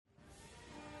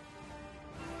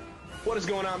What is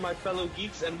going on, my fellow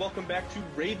geeks, and welcome back to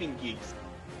Raving Geeks.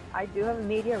 I do have a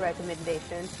media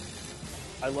recommendation.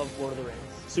 I love Lord of the Rings.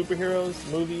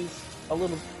 Superheroes, movies, a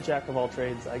little jack of all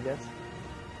trades, I guess.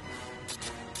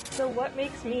 So what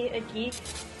makes me a geek?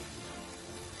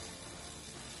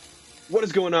 What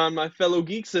is going on, my fellow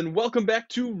geeks, and welcome back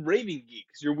to Raving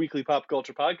Geeks, your weekly pop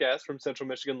culture podcast from Central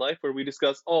Michigan Life, where we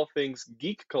discuss all things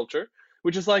geek culture,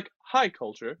 which is like high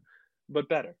culture, but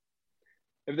better.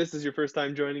 If this is your first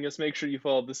time joining us, make sure you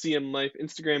follow the CM Life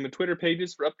Instagram and Twitter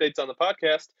pages for updates on the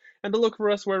podcast, and to look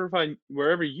for us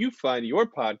wherever you find your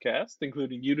podcast,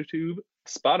 including YouTube,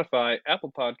 Spotify,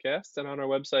 Apple Podcasts, and on our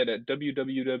website at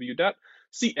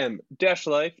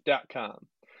www.cm-life.com.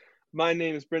 My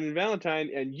name is Brendan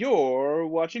Valentine, and you're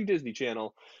watching Disney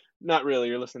Channel. Not really,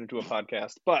 you're listening to a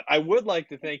podcast, but I would like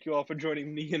to thank you all for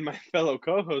joining me and my fellow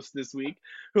co-hosts this week,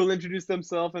 who will introduce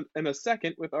themselves in a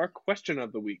second with our question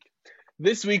of the week.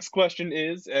 This week's question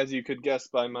is, as you could guess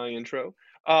by my intro,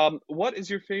 what is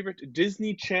your favorite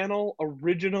Disney Channel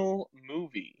original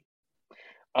movie?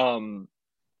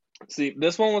 See,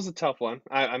 this one was a tough one.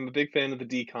 I'm a big fan of the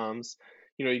DComs.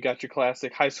 You know, you got your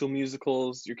classic High School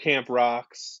Musicals, your Camp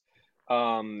Rocks,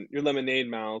 your Lemonade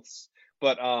Mouths,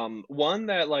 but one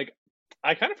that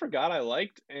I kind of forgot I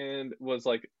liked and was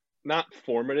not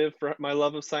formative for my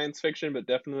love of science fiction, but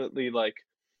definitely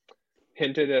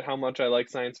hinted at how much I like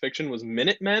science fiction was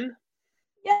Minutemen.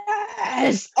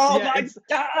 Yes! Oh Yeah, my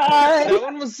that god!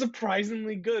 one was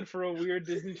surprisingly good for a weird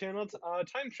Disney Channel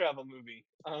time travel movie.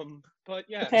 But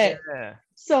yeah. Okay, Yeah.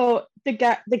 so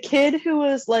the kid who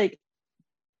was like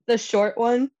the short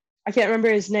one, I can't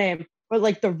remember his name, but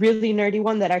like the really nerdy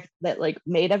one that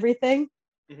made everything.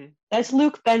 Mhm. That's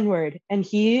Luke Benward, and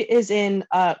he is in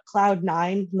Cloud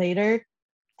 9 later,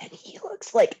 and he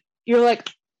looks like you're like,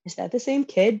 is that the same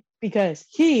kid? Because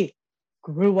he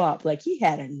grew up, like he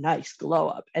had a nice glow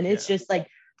up, and it's Yeah. just like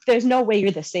there's no way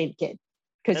you're the same kid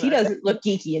because And he doesn't look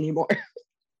geeky anymore.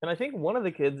 And I think one of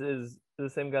the kids is the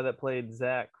same guy that played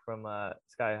Zach from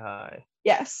Sky High.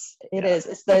 Yes, it Yeah. is.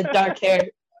 It's the dark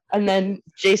hair. And then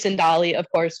Jason Dolly, of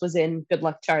course, was in Good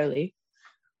Luck Charlie.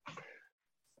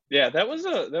 Yeah, that was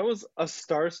a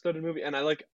star-studded movie, and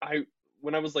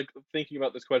when I was thinking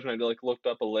about this question, I looked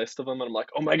up a list of them, and I'm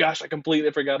like, oh my gosh, I completely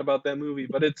forgot about that movie,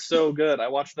 but it's so good. I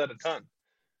watched that a ton.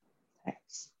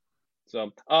 Nice.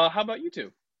 So, how about you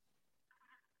two?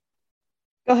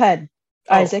 Go ahead,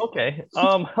 Isaac. Okay.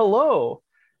 Hello.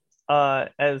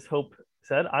 As Hope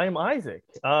said, I am Isaac.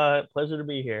 Pleasure to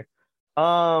be here.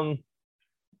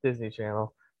 Disney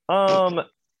Channel. I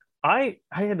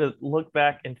had to look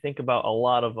back and think about a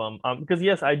lot of them. Because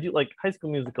yes, I do like High School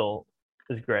Musical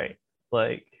is great.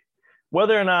 Like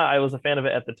whether or not I was a fan of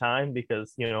it at the time,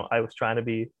 because I was trying to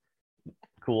be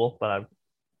cool, but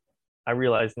I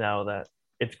realize now that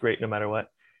it's great no matter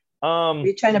what.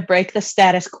 You're trying to break the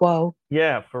status quo.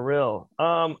 Yeah, for real.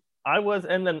 And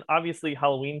then obviously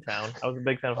Halloween Town. I was a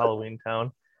big fan of Halloween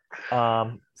Town.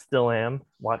 Still am.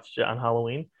 Watched it on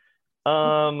Halloween.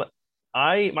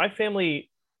 My family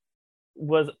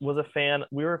was a fan.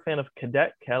 We were a fan of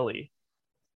Cadet Kelly.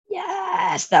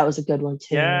 Yes, that was a good one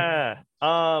too. Yeah.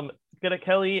 Cadet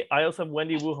Kelly. I also have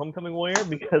Wendy Wu Homecoming Warrior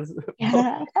because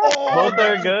Yeah. both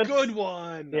are good. Good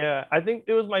one. Yeah, I think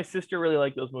it was my sister really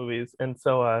liked those movies, and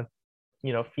so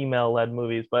female-led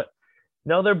movies. But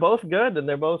no, they're both good, and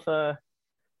they're both have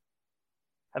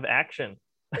action.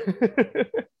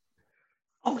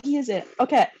 Oh, he is it.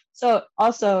 Okay, so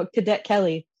also Cadet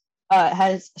Kelly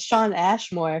has Sean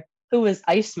Ashmore, who was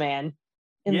Iceman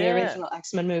in the original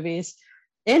X-Men movies,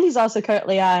 and he's also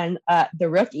currently on The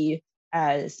Rookie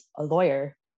as a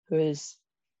lawyer who is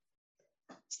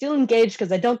still engaged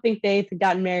because I don't think they've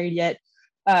gotten married yet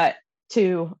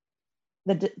to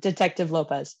the Detective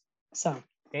Lopez. So.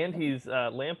 And he's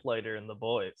Lamplighter in The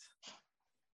Boys.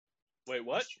 Wait,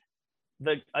 what?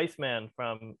 The Iceman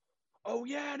from. Oh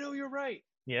yeah, no, you're right.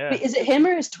 Yeah. Wait, is it him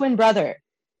or his twin brother?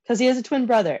 Because he has a twin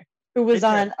brother who was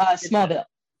on Smallville.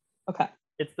 Okay.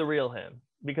 It's the real him,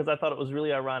 because I thought it was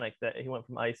really ironic that he went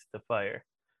from ice to fire.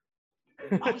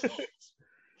 Oh, yes.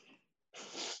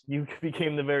 You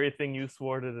became the very thing you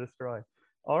swore to destroy.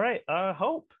 All right,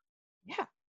 Hope. Yeah.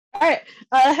 All right.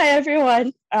 Hi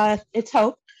everyone. It's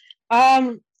Hope.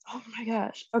 Oh my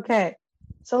gosh. Okay.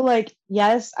 So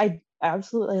yes, I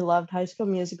absolutely loved High School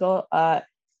Musical.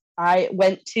 I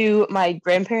went to my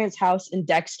grandparents' house in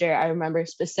Dexter. I remember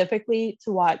specifically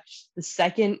to watch the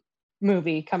second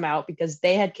movie come out because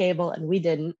they had cable and we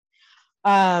didn't.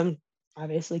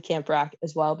 Obviously Camp Rock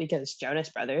as well because Jonas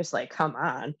Brothers, come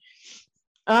on.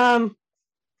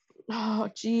 Oh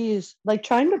geez,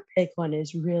 trying to pick one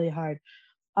is really hard.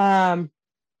 I'm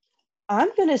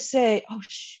gonna say,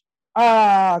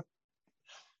 It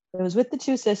was with the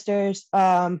two sisters.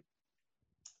 Who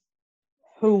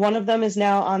one of them is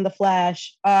now on The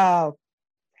Flash. Danielle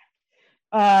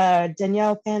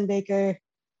Panbaker.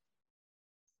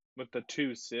 With the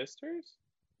two sisters?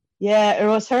 Yeah, it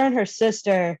was her and her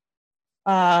sister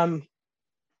that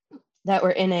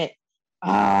were in it.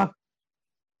 I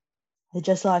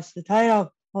just lost the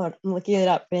title. Hold on, I'm looking it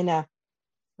up right now.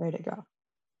 Where'd it go?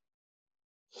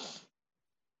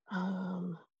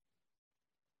 Oh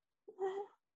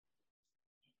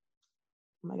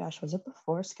my gosh, was it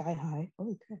before Sky High?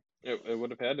 Holy crap. It would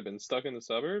have had to have been Stuck in the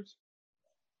Suburbs?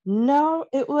 No,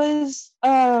 it was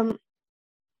oh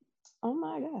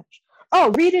my gosh.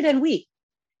 Oh, Read It and Weep.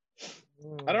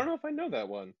 I don't know if I know that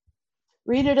one.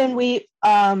 Read It and Weep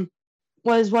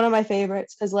was one of my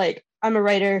favorites because like I'm a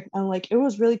writer and like it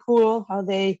was really cool how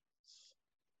they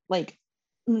like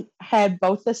had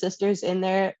both the sisters in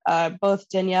there. Both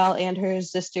Danielle and her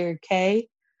sister Kay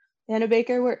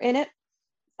Panbaker were in it.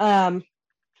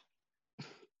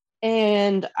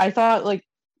 And I thought like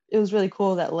it was really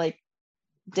cool that like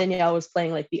Danielle was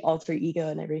playing like the alter ego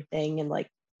and everything, and like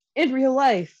in real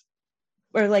life,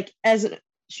 or like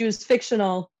she was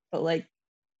fictional, but like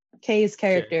Kay's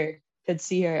character could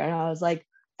see her, and I was like,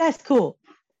 that's cool.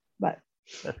 But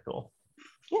That's cool.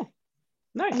 Yeah,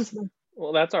 nice.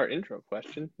 Well, that's our intro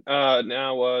question.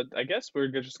 Now, I guess we're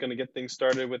just going to get things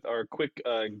started with our quick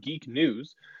geek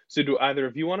news. So do either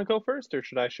of you want to go first, or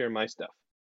should I share my stuff?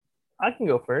 I can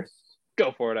go first.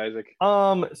 Go for it, Isaac.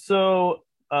 So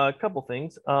a couple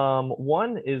things.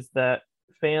 One is that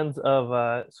fans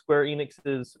of Square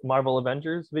Enix's Marvel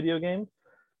Avengers video game,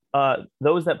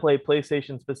 those that play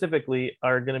PlayStation specifically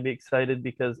are going to be excited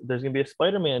because there's going to be a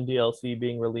Spider-Man DLC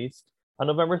being released on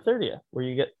November 30th, where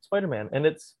you get Spider-Man, and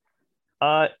it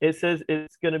says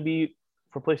it's going to be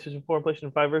for PlayStation 4 and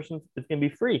PlayStation 5 versions. It's going to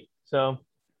be free, so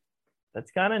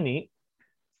that's kind of neat.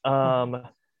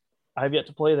 I've yet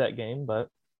to play that game, but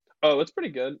it's pretty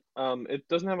good. It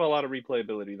doesn't have a lot of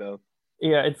replayability though.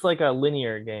 Yeah, it's like a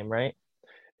linear game, right?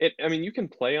 I mean, you can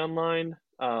play online,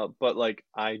 but like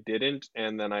I didn't,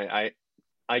 and then I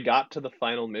got to the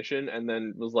final mission and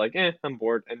then was like, I'm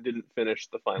bored, and didn't finish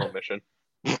the final mission.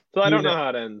 So I don't know how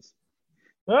it ends.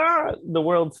 The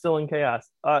world's still in chaos.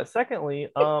 Secondly,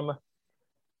 Gal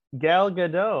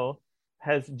Gadot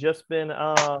has just been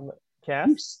cast.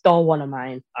 You stole one of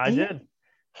mine. I did.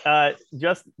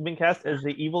 Just been cast as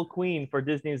the evil queen for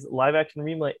Disney's live action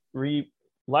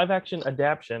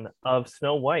adaptation of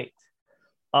Snow White.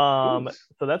 So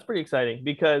that's pretty exciting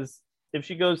because if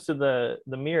she goes to the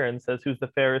mirror and says who's the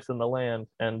fairest in the land,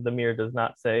 and the mirror does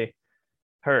not say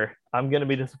her, I'm gonna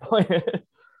be disappointed.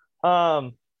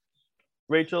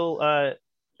 Rachel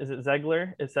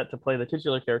Zegler is set to play the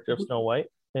titular character of Snow White,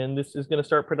 and this is going to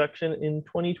start production in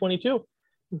 2022.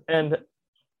 And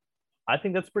I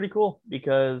think that's pretty cool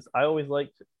because I always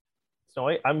liked Snow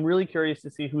White. I'm really curious to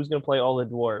see who's going to play all the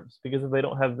dwarves, because if they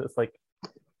don't have this like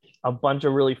a bunch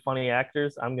of really funny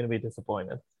actors, I'm going to be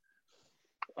disappointed.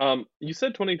 You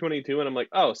said 2022, and I'm like,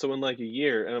 so in like a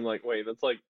year, and I'm like, wait, that's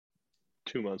like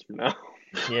 2 months from now.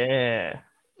 Yeah.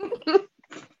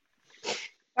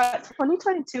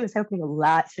 2022 is happening a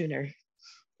lot sooner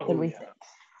than we think.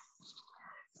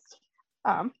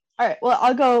 All right, well,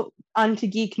 I'll go on to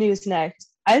geek news next.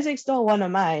 Isaac stole one of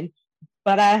mine,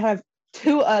 but I have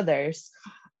two others.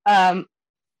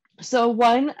 So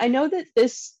one, I know that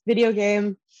this video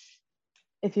game,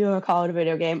 if you want to call it a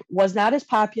video game, was not as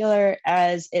popular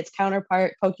as its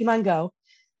counterpart, Pokemon Go.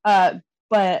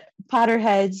 But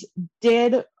Potterheads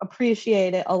did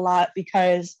appreciate it a lot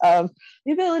because of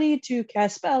the ability to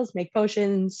cast spells, make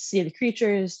potions, see the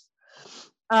creatures.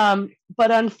 But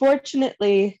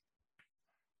unfortunately,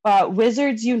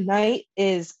 Wizards Unite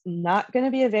is not going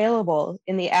to be available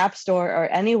in the App Store or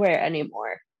anywhere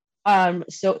anymore.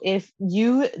 So if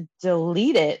you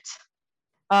delete it,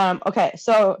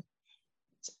 so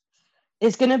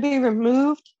it's going to be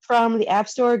removed from the App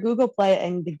Store, Google Play,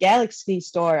 and the Galaxy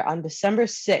Store on December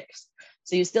 6th.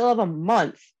 So you still have a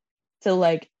month to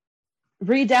like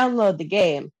re-download the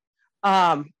game.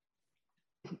 But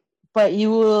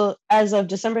you will, as of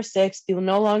December 6th, you will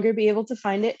no longer be able to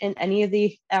find it in any of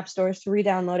the app stores to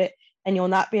re-download it, and you will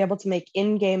not be able to make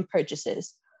in-game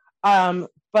purchases. But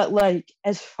like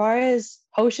as far as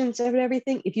potions and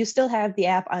everything, if you still have the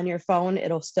app on your phone,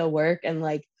 it'll still work, and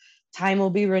like time will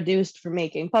be reduced for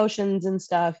making potions and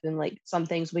stuff, and like some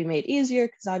things will be made easier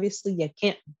because obviously you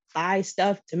can't buy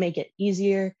stuff to make it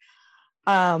easier.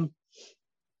 I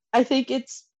think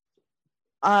it's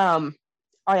and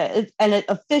it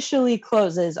officially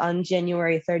closes on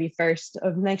January 31st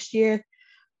of next year.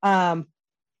 So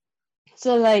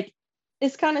like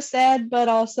it's kind of sad, but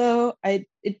also it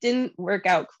didn't work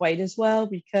out quite as well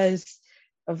because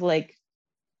of like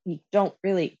you don't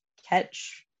really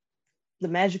catch the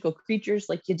magical creatures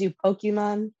like you do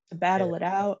Pokemon to battle it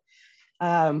out.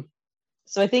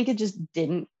 So I think it just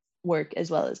didn't work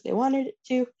as well as they wanted it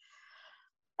to.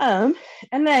 And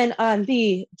then on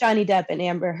the Johnny Depp and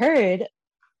Amber Heard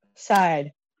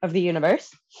side of the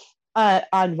universe,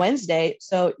 on Wednesday,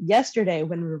 so yesterday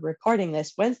when we were recording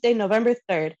this, Wednesday, November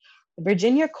 3rd, the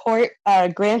Virginia court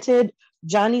granted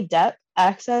Johnny Depp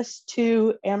access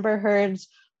to Amber Heard's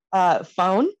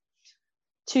phone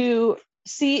to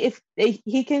see if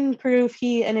he can prove,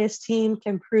 he and his team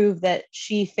can prove that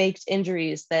she faked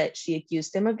injuries that she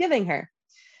accused him of giving her.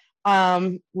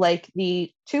 Like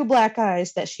the 2 black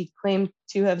eyes that she claimed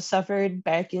to have suffered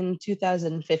back in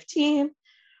 2015.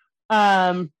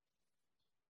 And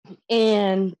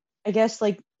I guess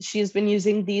like she's been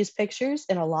using these pictures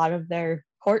in a lot of their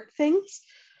court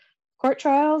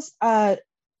trials,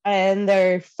 and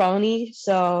they're phony.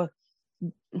 So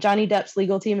Johnny Depp's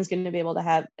legal team is going to be able to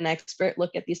have an expert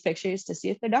look at these pictures to see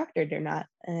if they're doctored or not.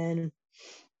 And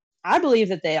I believe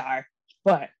that they are,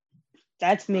 but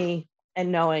that's me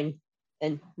and knowing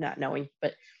and not knowing,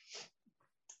 but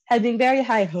having very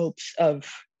high hopes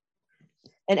of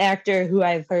an actor who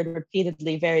I've heard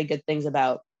repeatedly very good things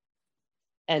about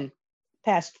and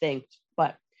past things.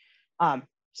 But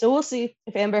so we'll see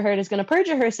if Amber Heard is going to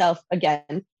perjure herself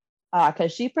again,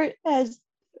 because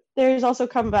there's also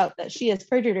come about that she has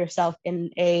perjured herself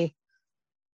in a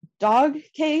dog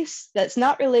case that's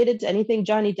not related to anything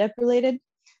Johnny Depp related,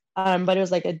 but it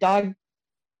was like a dog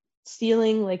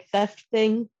stealing, like theft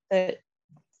thing that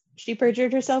she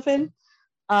perjured herself in,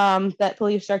 that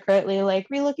police are currently like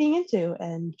relooking into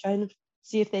and trying to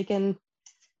see if they can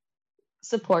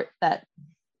support that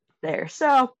there. So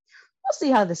we'll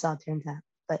see how this all turns out,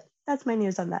 but that's my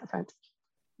news on that front.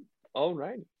 All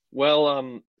right.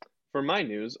 Well, for my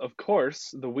news, of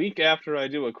course, the week after I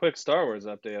do a quick Star Wars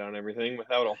update on everything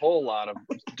without a whole lot of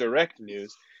direct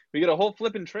news, we get a whole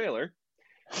flippin' trailer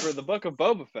for the Book of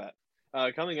Boba Fett,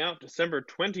 coming out December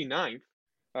 29th.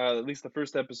 At least the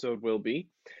first episode will be.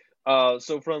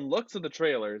 So from looks of the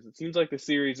trailers, it seems like the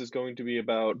series is going to be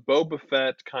about Boba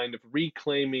Fett kind of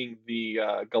reclaiming the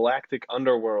galactic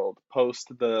underworld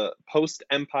post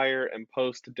Empire and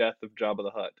post death of Jabba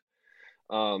the Hutt.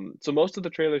 So most of the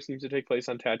trailer seems to take place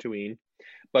on Tatooine,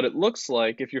 but it looks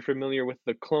like if you're familiar with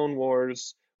the Clone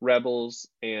Wars, Rebels,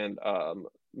 and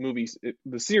movies,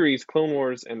 the series Clone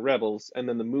Wars and Rebels, and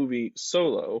then the movie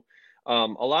Solo, a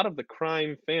lot of the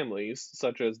crime families,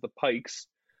 such as the Pikes,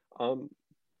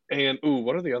 and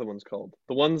what are the other ones called?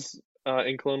 The ones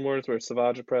in Clone Wars where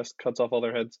Savage Opress cuts off all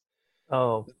their heads.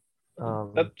 Oh,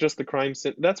 that's just the crime.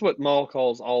 That's what Maul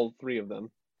calls all 3 of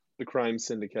them, the crime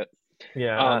syndicate.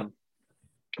 Yeah.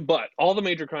 But all the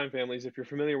major crime families, if you're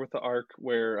familiar with the arc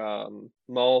where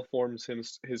Maul forms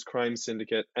his crime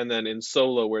syndicate, and then in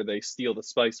Solo where they steal the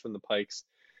spice from the Pikes,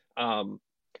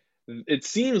 it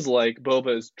seems like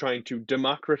Boba is trying to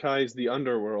democratize the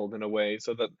underworld in a way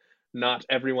so that not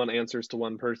everyone answers to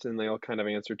one person, they all kind of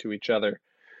answer to each other.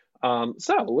 So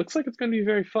it looks like it's going to be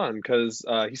very fun because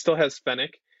he still has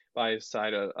Fennec by his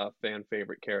side, a fan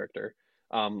favorite character.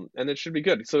 And it should be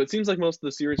good. So it seems like most of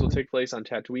the series will take place on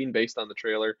Tatooine based on the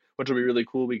trailer, which will be really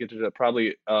cool. We get to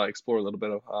probably explore a little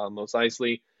bit of Mos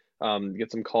Eisley,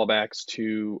 get some callbacks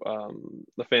to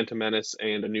The Phantom Menace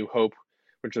and A New Hope,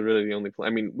 which are really the only I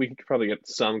mean, we could probably get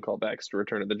some callbacks to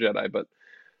Return of the Jedi, but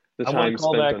the I want time to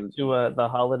call spent back on to the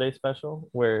holiday special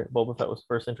where Boba Fett was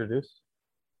first introduced.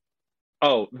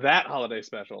 that holiday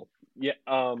special. Yeah.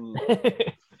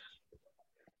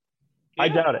 I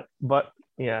doubt it, but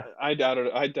yeah. I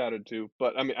doubted too.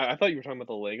 But I mean, I thought you were talking about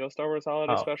the Lego Star Wars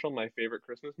holiday special, my favorite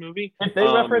Christmas movie. If they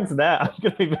reference that, I'm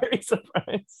gonna be very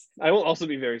surprised. I will also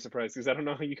be very surprised because I don't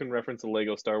know how you can reference a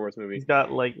Lego Star Wars movie. He's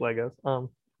got like Legos.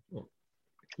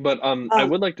 But I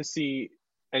would like to see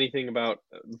anything about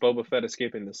Boba Fett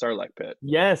escaping the Sarlacc pit.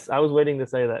 Yes, I was waiting to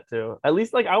say that too. At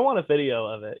least like I want a video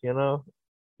of it, you know?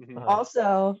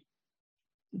 Also,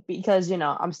 because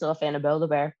I'm still a fan of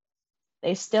Build-A-Bear,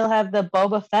 they still have the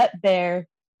Boba Fett bear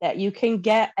that you can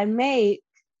get and make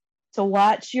to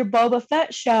watch your Boba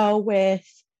Fett show with.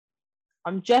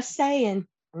 I'm just saying.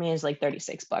 I mean, it's like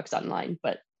 $36 online,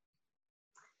 but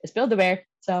it's Build-A-Bear,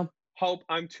 so. Hope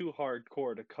I'm too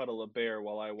hardcore to cuddle a bear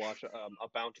while I watch a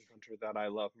bounty hunter that I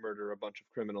love murder a bunch of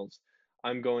criminals.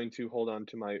 I'm going to hold on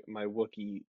to my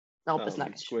Wookiee it's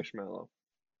not Squishmallow.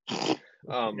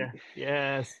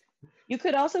 Yes. You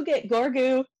could also get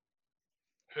Grogu.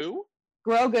 Who?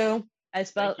 Grogu. I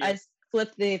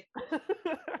flipped the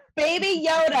baby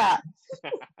Yoda.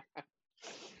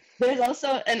 There's also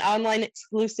an online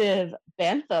exclusive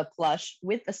Bantha plush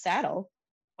with the saddle.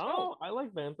 Oh, I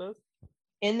like Banthas.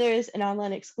 And there's an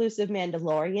online exclusive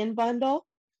Mandalorian bundle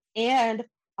and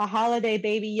a holiday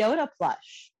Baby Yoda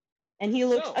plush. And he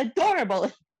looks So,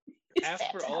 adorable. ask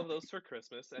for all of those for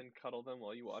Christmas and cuddle them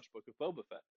while you watch Book of Boba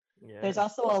Fett. Yeah. There's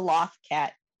also a Loth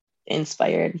Cat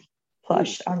inspired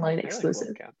plush online I like exclusive.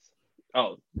 Loth Cats.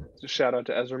 Oh, just shout out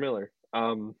to Ezra Miller.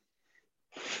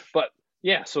 But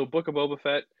yeah, so Book of Boba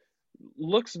Fett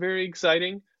looks very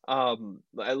exciting.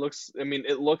 It looks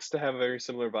to have a very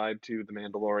similar vibe to The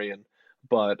Mandalorian,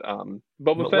 but Boba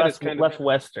But Fett less, is kind less of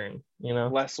Western, you know?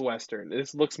 less Western.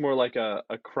 This looks more like a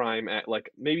crime act,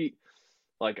 like maybe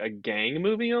like a gang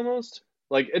movie almost.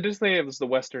 Like it just they have the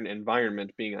Western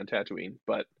environment being on Tatooine,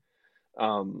 but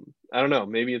I don't know.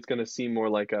 Maybe it's gonna seem more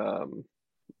like an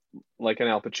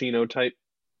Al Pacino type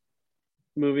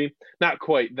movie. Not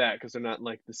quite that because they're not in,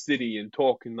 like the city and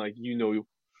talking like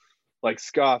like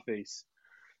Scarface.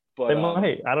 But They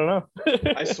might. I don't know.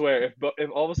 I swear, if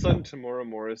all of a sudden Tamora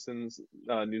Morrison's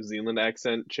New Zealand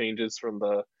accent changes from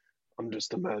the "I'm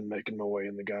just a man making my way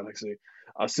in the galaxy,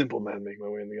 a simple man making my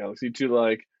way in the galaxy" to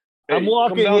like, "Hey, I'm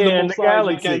walking come down to in Mos the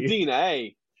Eisley galaxy." Cantina,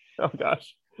 hey, Oh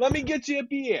gosh. let me get you a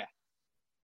beer."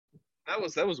 That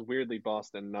was weirdly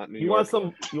Boston, not New You York.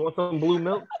 want some blue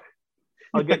milk?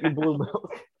 I'll get you blue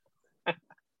milk.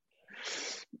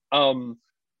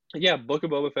 Yeah, Book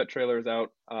of Boba Fett trailer is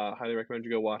out. Highly recommend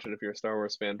you go watch it if you're a Star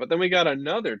Wars fan. But then we got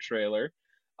another trailer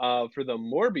for the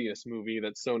Morbius movie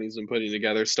that Sony's been putting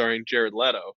together, starring Jared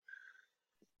Leto.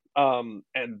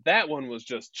 And that one was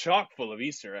just chock full of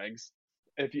Easter eggs.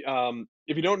 If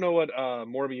you don't know what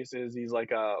Morbius is, he's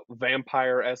like a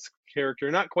vampire-esque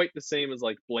character, not quite the same as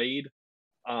like Blade.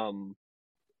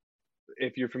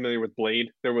 If you're familiar with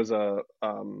Blade, there was a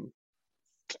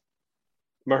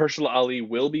Mahershala Ali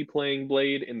will be playing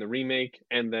Blade in the remake,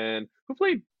 and then who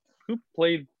played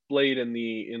Blade in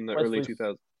the early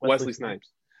 2000s? Wesley Snipes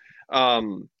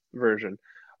version.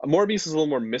 Morbius is a little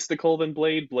more mystical than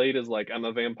Blade. Blade is like I'm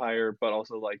a vampire, but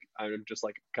also like I'm just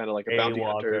like kind of like a bounty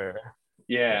hunter.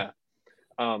 Yeah.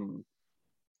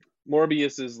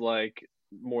 Morbius is like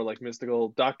more like mystical.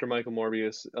 Dr. Michael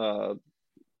Morbius,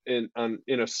 in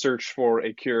a search for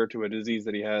a cure to a disease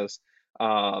that he has,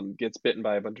 gets bitten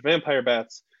by a bunch of vampire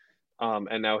bats,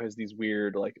 and now has these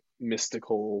weird like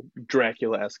mystical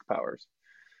Dracula-esque powers.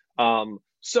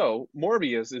 So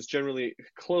Morbius is generally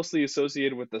closely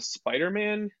associated with the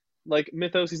Spider-Man like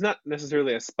mythos. He's not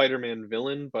necessarily a Spider-Man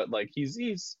villain, but like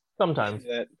he's Sometimes.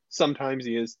 sometimes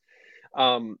he is.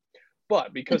 But The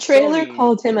because trailer Sony,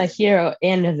 called him a hero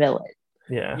and a villain.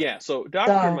 yeah, so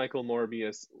Dr. So- Michael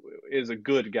Morbius is a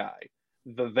good guy.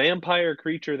 The vampire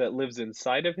creature that lives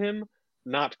inside of him,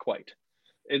 not quite.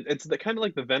 It's the kind of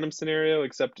like the Venom scenario,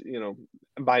 except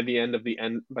by the end of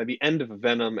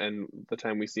Venom and the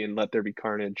time we see in Let There Be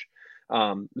Carnage,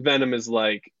 Venom is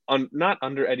like not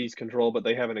under Eddie's control, but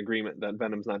they have an agreement that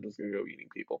Venom's not just gonna go eating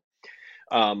people.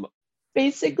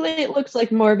 Basically, it looks like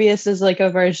Morbius is like a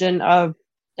version of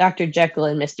Dr. Jekyll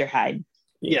and Mr. Hyde.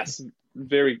 Yes,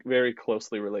 very, very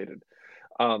closely related.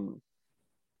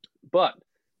 But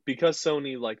because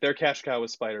Sony, like their cash cow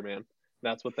is Spider-Man,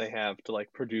 that's what they have to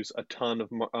like produce a ton of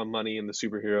money in the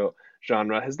superhero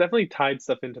genre, has definitely tied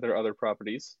stuff into their other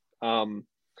properties.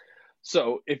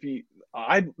 So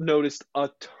I've noticed a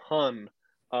ton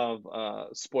of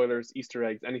spoilers, Easter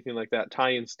eggs, anything like that,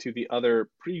 tie-ins to the other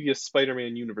previous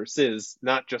Spider-Man universes,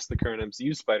 not just the current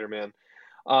MCU Spider-Man.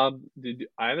 Did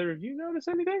either of you notice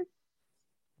anything?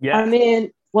 Yeah. I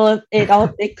mean, well,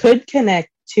 it could connect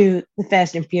to the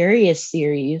Fast and Furious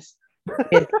series.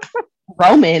 With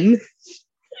Roman.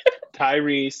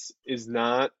 Tyrese is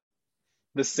not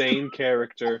the same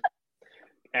character.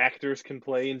 Actors can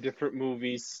play in different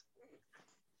movies.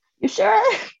 You sure?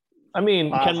 I mean,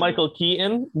 Possible. can Michael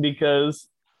Keaton? Because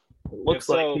looks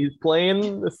like he's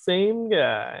playing the same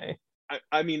guy.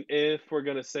 I mean, if we're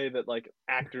gonna say that like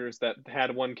actors that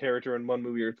had one character in one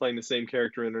movie are playing the same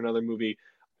character in another movie,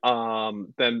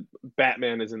 then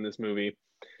Batman is in this movie,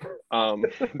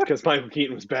 because Michael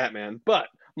Keaton was Batman. But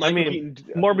Keaton,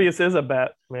 Morbius is a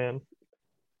Batman.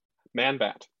 Man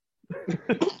bat.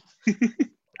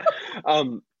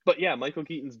 But yeah, Michael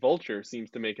Keaton's Vulture seems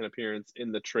to make an appearance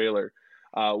in the trailer,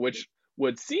 which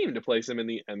would seem to place him in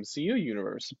the MCU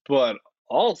universe. But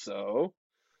also,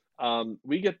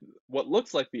 we get what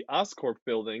looks like the Oscorp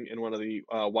building in one of the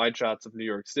wide shots of New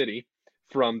York City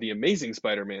from the Amazing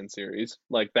Spider-Man series,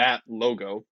 like that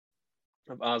logo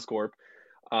of Oscorp.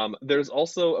 There's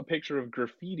also a picture of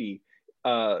graffiti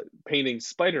painting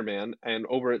Spider-Man, and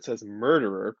over it says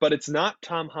murderer, but it's not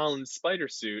Tom Holland's spider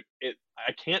suit.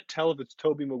 I can't tell if it's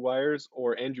Tobey Maguire's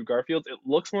or Andrew Garfield's. It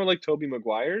looks more like Tobey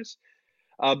Maguire's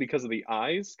because of the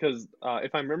eyes. Because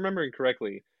if I'm remembering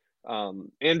correctly,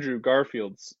 Andrew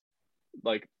Garfield's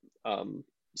like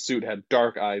suit had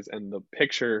dark eyes, and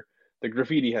the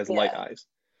graffiti has light eyes.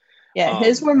 Yeah,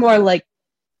 his were more like,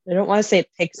 I don't want to say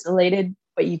pixelated,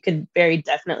 but you could very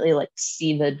definitely like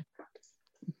see the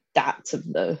dots of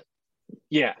the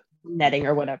netting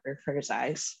or whatever for his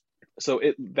eyes. So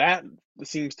that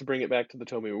seems to bring it back to the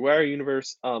Tobey Maguire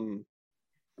universe. And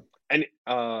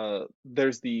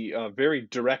there's the very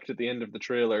direct at the end of the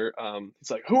trailer.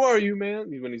 He's like, "Who are you, man?"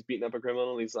 When he's beating up a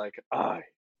criminal, he's like, "I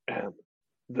am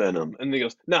Venom," and he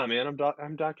goes, "Nah, man,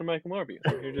 I'm Dr. Michael Morbius.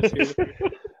 You're just here."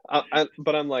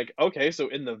 But I'm like, okay, so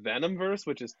in the Venom verse,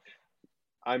 which is,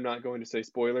 I'm not going to say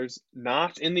spoilers,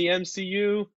 not in the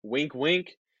MCU. Wink,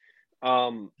 wink.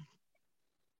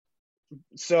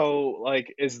 So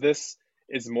like, is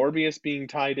Morbius being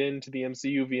tied into the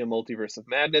MCU via Multiverse of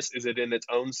Madness? Is it in its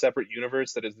own separate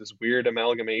universe that is this weird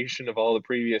amalgamation of all the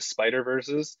previous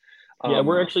Spider-Verses? Yeah,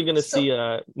 we're actually going to see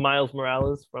Miles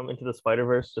Morales from Into the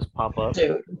Spider-Verse just pop up.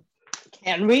 Dude,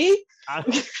 can we?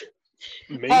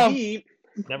 Maybe.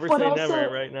 Never say never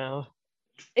right now.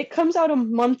 It comes out a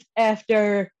month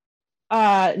after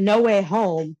No Way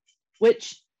Home,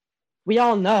 which we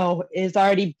all know is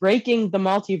already breaking the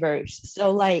multiverse.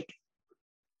 So like,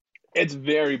 it's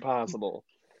very possible.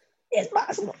 It's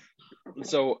possible.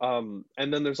 So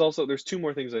and then there's two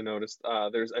more things I noticed.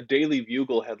 There's a Daily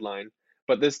Bugle headline,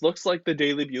 but this looks like the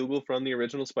Daily Bugle from the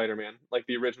original Spider-Man, like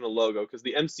the original logo, because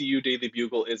the MCU Daily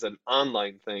Bugle is an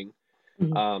online thing.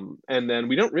 Mm-hmm. And then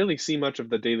we don't really see much of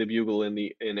the Daily Bugle in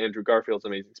Andrew Garfield's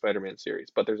Amazing Spider-Man series,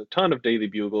 but there's a ton of Daily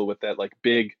Bugle with that like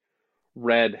big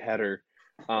red header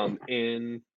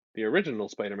in the original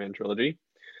Spider-Man trilogy.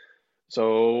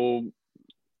 So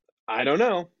I don't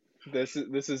know. This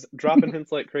is dropping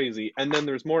hints like crazy. And then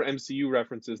there's more MCU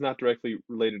references, not directly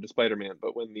related to Spider-Man,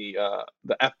 but when the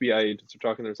FBI agents are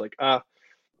talking, there's like,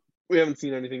 we haven't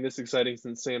seen anything this exciting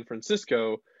since San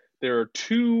Francisco. There are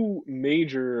two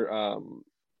major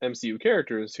MCU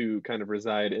characters who kind of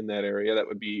reside in that area. That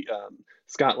would be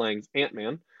Scott Lang's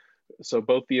Ant-Man. So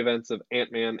both the events of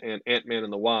Ant-Man and Ant-Man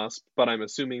and the Wasp, but I'm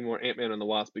assuming more Ant-Man and the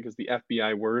Wasp because the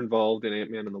FBI were involved in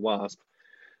Ant-Man and the Wasp.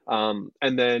 And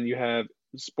then you have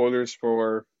spoilers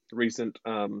for recent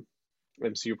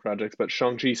MCU projects, but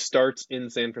Shang-Chi starts in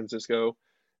San Francisco,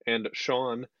 and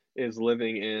Sean is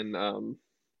living in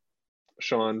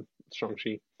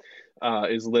Shang-Chi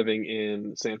is living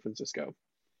in San Francisco.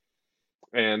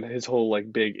 And his whole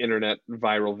like big internet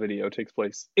viral video takes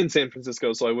place in San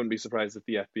Francisco, so I wouldn't be surprised if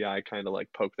the FBI kind of like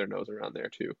poke their nose around there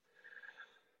too.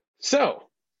 So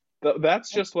that's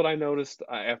just what I noticed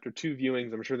after two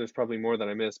viewings. I'm sure there's probably more that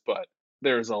I missed, but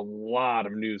there's a lot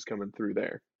of news coming through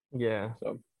there. Yeah.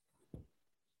 So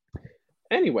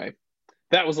anyway,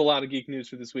 that was a lot of geek news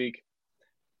for this week.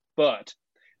 But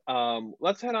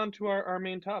let's head on to our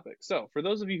main topic. So for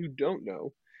those of you who don't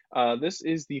know, this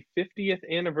is the 50th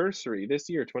anniversary this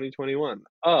year, 2021,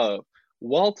 of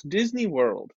Walt Disney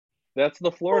World. That's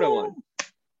the Florida one.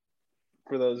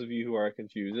 For those of you who are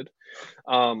confused,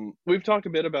 we've talked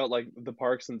a bit about like the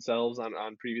parks themselves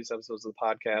on previous episodes of the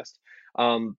podcast.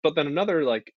 But then another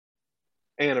like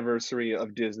anniversary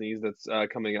of Disney's that's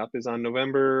coming up is on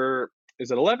November,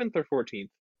 is it 11th or 14th?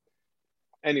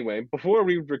 Anyway, before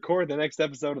we record the next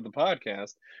episode of the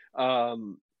podcast,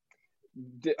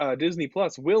 Disney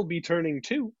Plus will be turning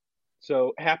 2.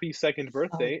 So happy second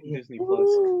birthday, Disney Plus.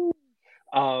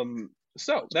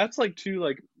 So that's like two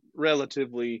like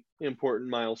relatively important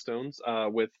milestones,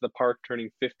 with the park turning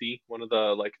 50, one of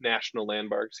the like national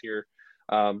landmarks here,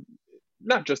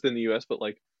 not just in the US but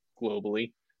like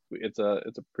globally. It's a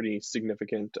pretty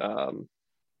significant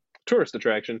tourist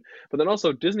attraction. But then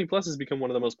also Disney Plus has become one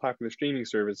of the most popular streaming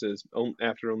services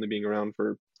after only being around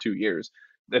for 2 years.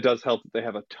 It does help that they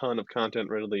have a ton of content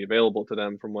readily available to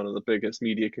them from one of the biggest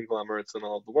media conglomerates in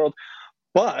all of the world.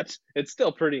 But it's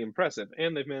still pretty impressive,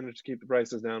 and they've managed to keep the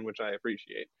prices down, which I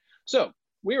appreciate. So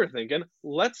we were thinking,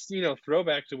 let's throw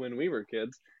back to when we were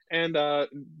kids and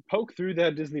poke through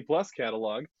that Disney Plus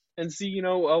catalog and see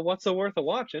what's so worth a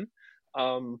watching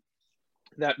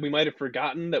that we might have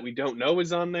forgotten that we don't know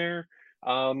is on there.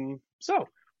 So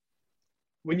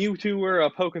when you two were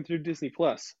poking through Disney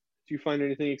Plus, did you find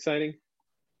anything exciting?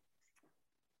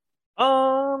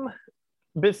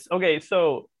 Okay,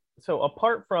 so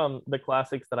apart from the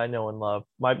classics that I know and love,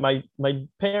 my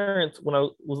parents, when I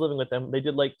was living with them, they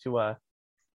did like to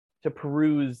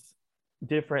peruse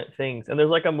different things. And there's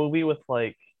like a movie with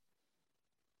like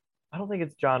I don't think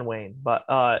it's John Wayne, but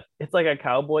it's like a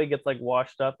cowboy gets like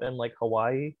washed up in like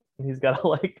Hawaii, and he's got to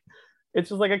like, it's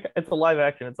just like it's a live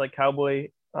action. It's like cowboy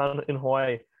on in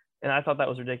Hawaii, and I thought that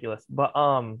was ridiculous. But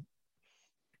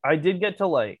I did get to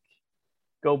like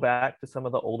go back to some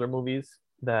of the older movies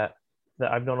that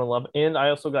I've known and love, and I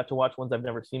also got to watch ones I've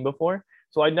never seen before.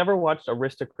 So I never watched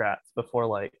Aristocrats before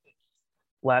like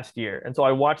last year, and so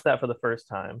I watched that for the first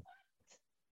time,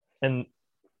 and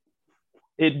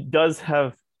it does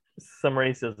have some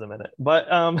racism in it, but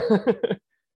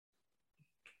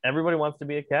everybody wants to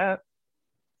be a cat.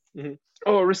 Mhm.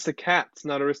 Oh, Aristocats,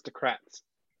 not Aristocrats.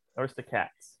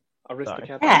 Aristocats. Aristocats.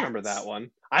 Sorry. I remember that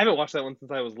one. I haven't watched that one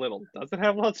since I was little. Does it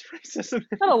have lots of racism?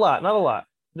 Not a lot, not a lot.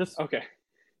 Just Okay.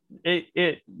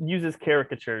 it uses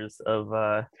caricatures of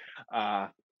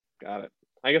Got it.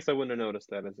 I guess I wouldn't have noticed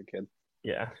that as a kid.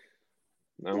 yeah.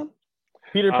 No.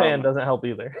 Peter Pan Um, doesn't help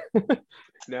either.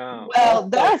 No. Well,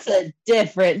 that's a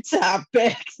different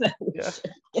topic. that we Yeah.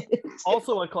 should get into.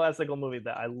 Also a classical movie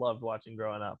that I loved watching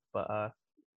growing up, but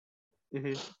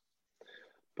hmm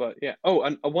But yeah. Oh,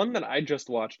 and one that I just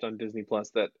watched on Disney Plus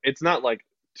that it's not like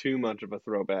too much of a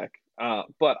throwback.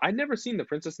 But I'd never seen The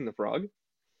Princess and the Frog.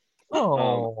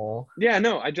 oh, Yeah,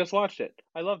 no, I just watched it.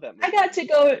 I love that movie. I got to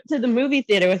go to the movie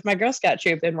theater with my Girl Scout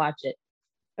troop and watch it.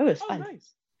 It was Oh, fun.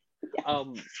 nice.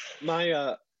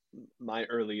 My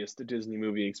earliest Disney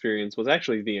movie experience was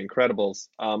actually The Incredibles.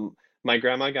 My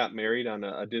grandma got married on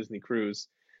a Disney cruise,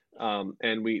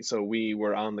 and we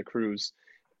were on the cruise,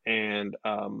 and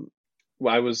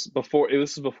I was before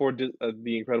this was before The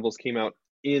Incredibles came out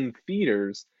in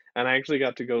theaters, and I actually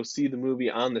got to go see the movie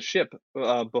on the ship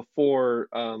before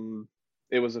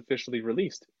it was officially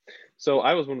released. So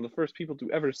I was one of the first people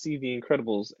to ever see The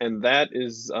Incredibles, and that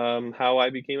is how I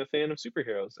became a fan of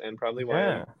superheroes, and probably why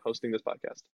I'm Yeah. hosting this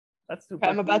podcast. that's super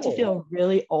I'm about to cool. feel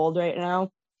really old right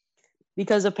now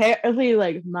because apparently,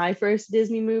 like, my first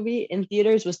Disney movie in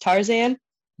theaters was Tarzan,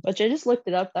 which I just looked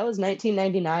it up. That was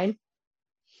 1999.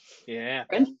 Yeah.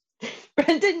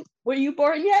 Brendan, were you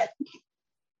born yet?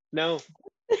 No.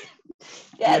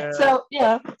 Yeah. So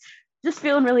just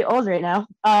feeling really old right now.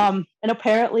 And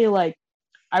apparently, like,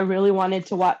 I really wanted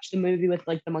to watch the movie with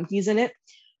like the monkeys in it.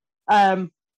 And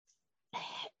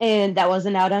that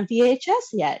wasn't out on VHS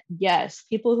yet. Yes,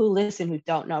 people who listen who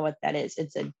don't know what that is,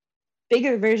 it's a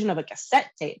bigger version of a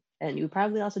cassette tape. And you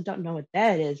probably also don't know what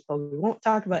that is, but we won't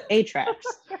talk about 8-tracks.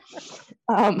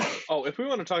 Oh, if we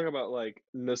want to talk about like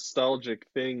nostalgic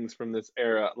things from this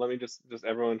era, let me just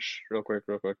everyone real quick.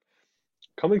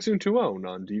 Coming soon to own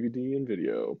on DVD and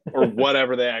video, or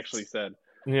whatever they actually said.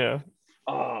 Yeah.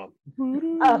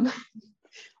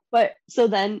 But so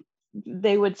then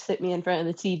they would sit me in front of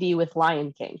the TV with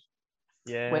Lion King,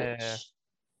 Yeah. which,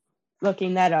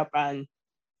 looking that up on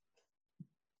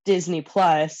Disney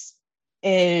Plus,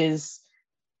 is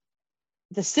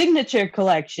the Signature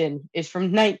Collection is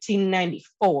from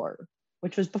 1994,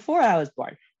 which was before I was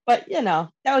born. But that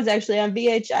was actually on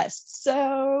VHS.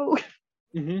 So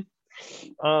hmm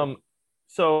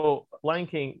So Lion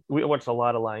King, we watched a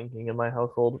lot of Lion King in my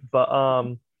household, but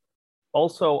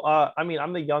also I mean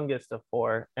I'm the youngest of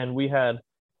four, and we had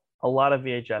a lot of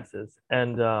VHSs,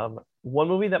 and one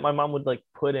movie that my mom would like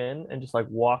put in and just like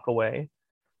walk away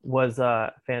was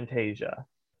Fantasia.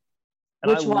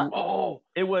 And which one? Oh,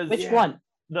 It was Which one?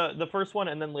 the first one,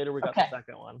 and then later we got the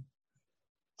second one.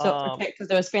 So because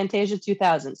there was Fantasia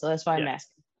 2000, so that's why I'm yeah.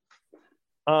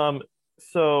 asking.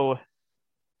 So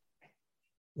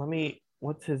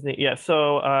what's his name? Yeah,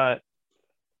 so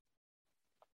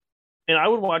and I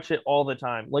would watch it all the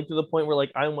time, like to the point where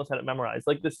like I almost had it memorized.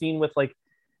 Like the scene with like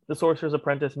the Sorcerer's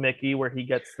Apprentice Mickey where he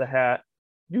gets the hat.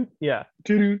 Yeah.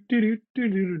 But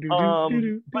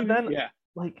then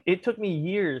like it took me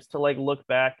years to like look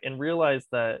back and realize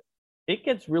that it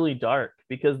gets really dark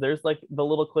because there's like the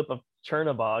little clip of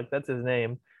Chernabog, that's his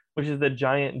name, which is the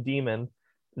giant demon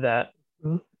that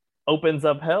opens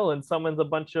up hell and summons a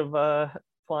bunch of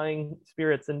flying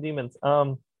spirits and demons.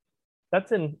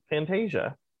 That's in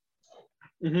Fantasia.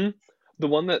 The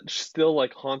one that still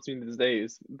like haunts me to this day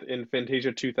is in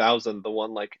Fantasia 2000. The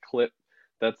one like clip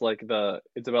that's like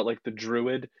it's about like the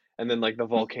druid, and then like the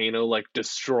volcano like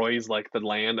destroys like the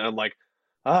land, and I'm like,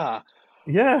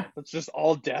 yeah, it's just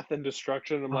all death and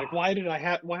destruction. I'm like, why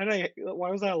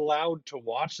was I allowed to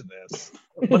watch this?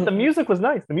 But the music was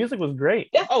nice. The music was great.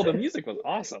 Oh, the music was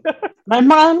awesome. My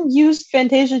mom used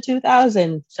Fantasia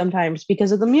 2000 sometimes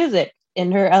because of the music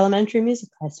in her elementary music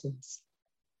lessons.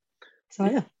 So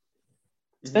yeah.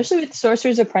 Especially with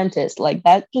Sorcerer's Apprentice, like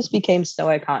that just became so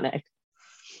iconic.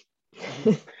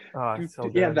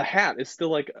 So yeah, the hat is still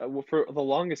like for the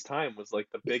longest time was like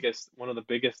one of the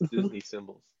biggest Disney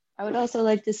symbols. I would also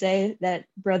like to say that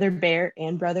Brother Bear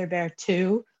and Brother Bear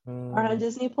 2 are on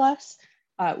Disney Plus,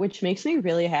 which makes me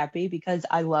really happy because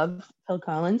I love Phil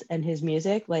Collins and his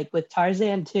music. Like with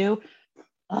Tarzan 2,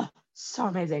 so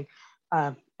amazing.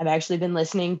 I've actually been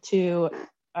listening to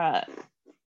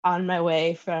On My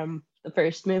Way from the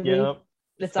first movie. Yep.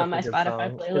 It's on my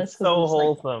Spotify playlist. It's so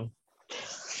wholesome.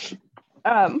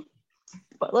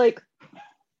 But like,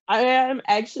 I am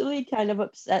actually kind of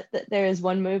upset that there is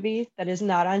one movie that is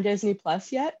not on Disney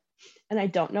Plus yet, and I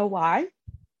don't know why.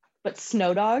 But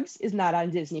Snow Dogs is not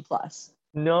on Disney Plus.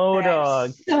 No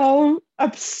Dog. So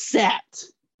upset.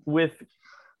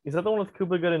 Is that the one with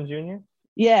Cuba Gooding Jr.?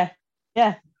 Yeah.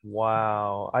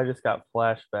 Wow, I just got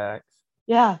flashbacks.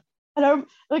 Yeah. And I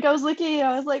was looking,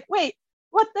 I was like, wait,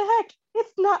 what the heck?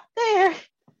 It's not there.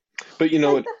 But you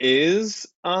know what is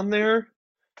on there?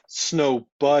 Snow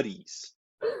Buddies.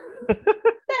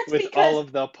 That's with because all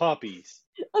of the puppies.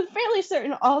 I'm fairly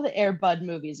certain all the Air Bud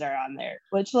movies are on there.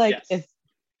 Which, like, Yes.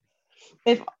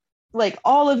 if like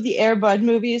all of the Air Bud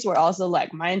movies were also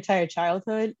like my entire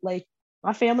childhood, like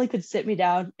my family could sit me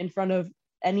down in front of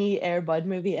any Air Bud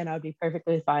movie and I would be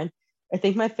perfectly fine. I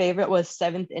think my favorite was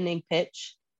Seventh Inning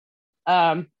Pitch.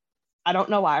 I don't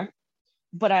know why,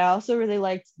 but I also really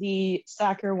liked the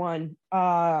soccer one.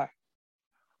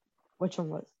 Which one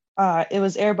was? It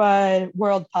was Air Bud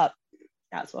World Pup.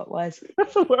 That's what it was.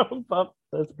 World Pup.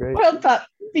 That's great. World Pup,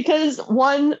 because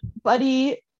one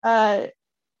buddy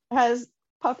has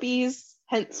puppies,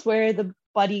 hence where the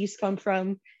buddies come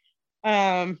from.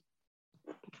 And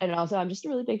also, I'm just a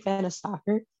really big fan of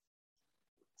soccer.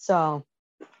 So,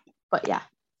 but yeah,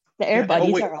 the Air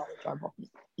Buddies are all adorable.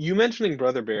 You mentioning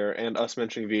Brother Bear and us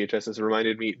mentioning VHS has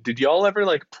reminded me, did y'all ever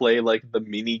like play like the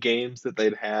mini games that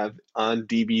they'd have on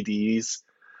DVDs,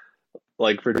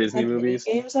 like for Disney movies?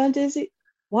 Games on Disney?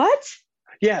 What?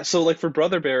 Yeah, so like for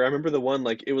Brother Bear, I remember the one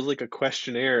like it was like a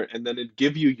questionnaire and then it'd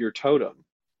give you your totem.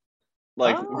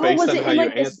 Like based was on it how in you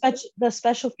like answer. the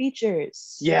special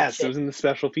features? Yes, it section? was in the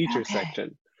special features Okay.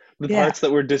 section. The Yeah. parts that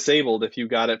were disabled if you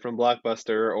got it from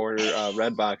Blockbuster or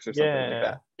Redbox or something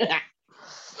like that.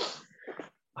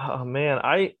 Oh man,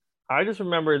 I just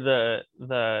remember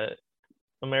the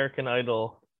American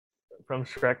Idol from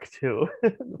Shrek 2.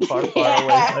 Far away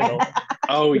title.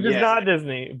 Oh Which yeah. is not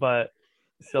Disney, but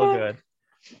still good.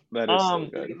 That is so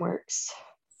good. Works.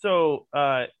 So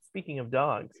speaking of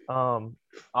dogs,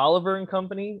 Oliver and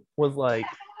Company was like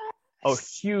a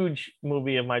huge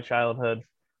movie of my childhood.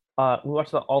 We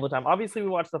watched that all the time. Obviously, we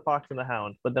watched The Fox and the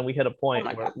Hound, but then we hit a point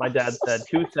where my dad said,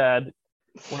 "Too sad,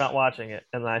 we're not watching it."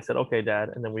 And then I said, "Okay, Dad,"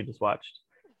 and then we just watched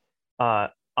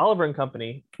Oliver and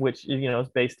Company, which is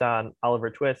based on Oliver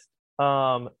Twist.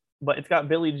 But it's got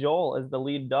Billy Joel as the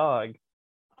lead dog,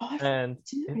 and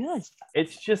didn't realize that.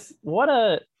 it's just what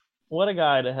a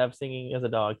guy to have singing as a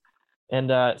dog.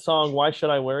 And song "Why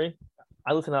Should I Worry?"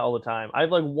 I listen to that all the time. I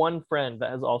have like one friend that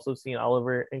has also seen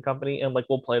Oliver and Company, and like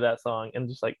we'll play that song and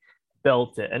just like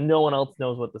belt it, and no one else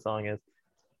knows what the song is.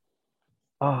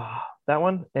 That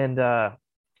one and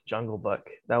Jungle Book.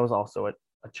 That was also a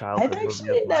childhood I've movie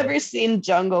actually of mine. never seen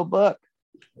Jungle Book.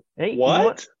 Hey, What? you know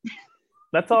what?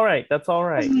 That's all right. That's all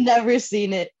right. I've never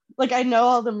seen it. Like I know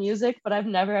all the music, but I've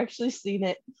never actually seen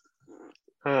it.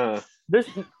 Huh.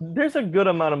 There's a good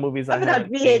amount of movies I I have it on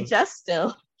haven't seen. VHS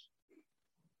still.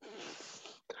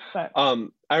 But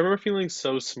I remember feeling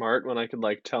so smart when I could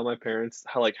like tell my parents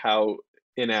how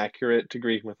inaccurate to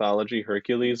Greek mythology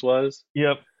Hercules was.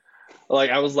 Yep.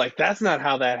 Like I was like, that's not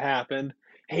how that happened.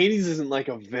 Hades isn't like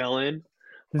a villain.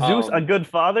 Zeus, a good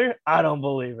father? I don't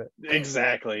believe it.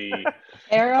 Exactly.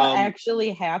 Hera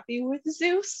actually happy with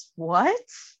Zeus? What?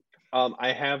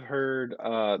 I have heard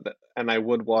and I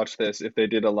would watch this if they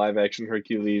did a live action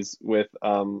Hercules with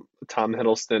Tom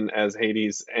Hiddleston as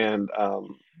Hades and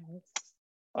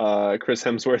Chris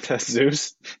Hemsworth as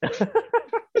Zeus.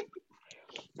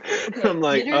 Okay, I'm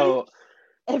like, literally,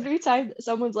 every time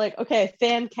someone's like, okay,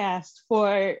 fan cast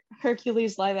for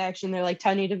Hercules live action, they're like,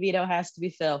 Tony DeVito has to be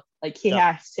Phil. Like he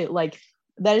has to. Like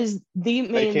that is the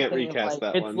main they can't thing recast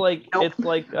that It's one. like Nope. it's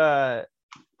like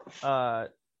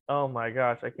oh my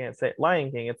gosh, I can't say it.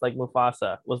 Lion King. It's like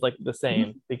Mufasa was like the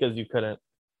same because you couldn't.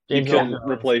 You James Earl couldn't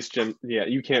Jones. replace Jim. Yeah,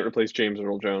 you can't replace James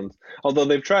Earl Jones. Although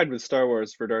they've tried with Star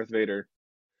Wars for Darth Vader,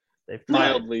 They've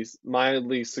tried.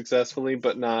 mildly successfully,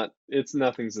 but not.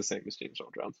 Nothing's the same as James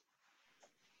Earl Jones.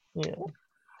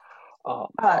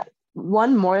 Yeah.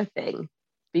 One more thing,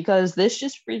 because this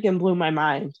just freaking blew my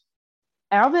mind.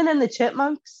 Alvin and the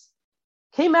Chipmunks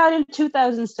came out in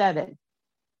 2007.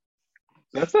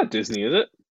 That's not Disney, is it?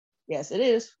 Yes, it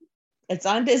is. It's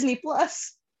on Disney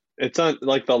Plus. It's on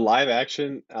like the live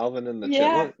action Alvin and the Yeah.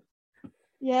 Chipmunk.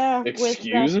 Yeah, with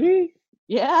Excuse me?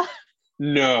 yeah.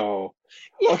 No.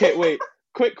 Yeah. Okay, wait.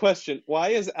 Quick question. Why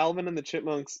is Alvin and the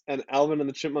Chipmunks and Alvin and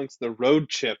the Chipmunks the road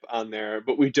chip on there,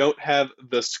 but we don't have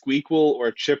the Squeakquel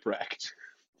or Chipwrecked?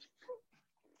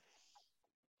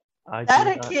 I That do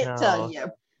I not can't tell know.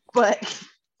 you, but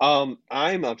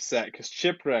I'm upset because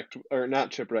Chipwrecked, or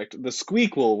not Chipwrecked, the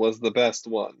Squeakquel was the best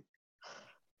one.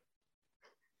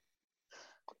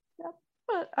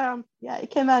 yeah, it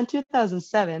came out in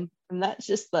 2007, and that's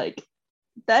just like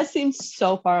that seems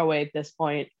so far away at this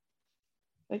point.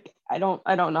 Like I don't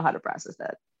know how to process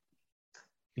that.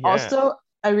 Yeah. Also,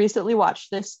 I recently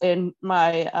watched this in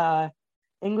my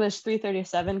English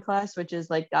 337 class, which is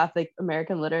like Gothic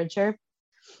American literature.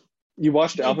 You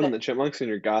watched Alvin and the Chipmunks in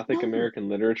your Gothic American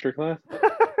literature class?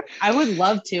 I would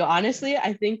love to. Honestly,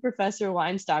 I think Professor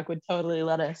Weinstock would totally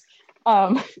let us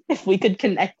if we could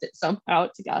connect it somehow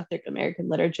to Gothic American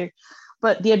literature.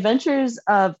 But The Adventures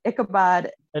of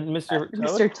Ichabod And Mr. Toad?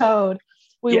 Mr. Toad.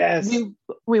 Yes.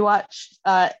 We watched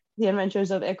The Adventures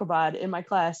of Ichabod in my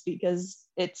class because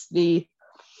it's the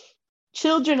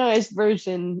childrenized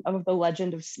version of The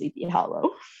Legend of Sleepy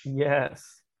Hollow. Yes.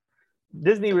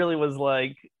 Disney really was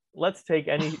like, let's take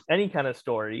any kind of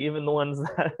story, even the ones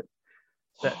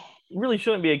that really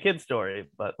shouldn't be a kid story,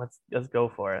 but let's go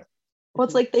for it. Well,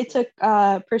 it's like they took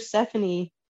Persephone,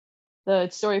 the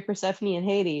story of Persephone and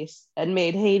Hades, and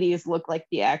made Hades look like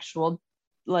the actual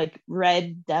like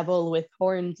red devil with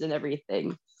horns and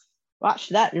everything. Watch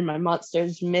that in my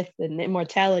monsters, myth, and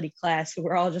immortality class.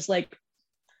 We're all just like,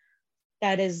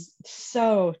 that is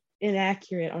so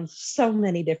inaccurate on so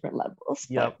many different levels.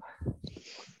 Yep.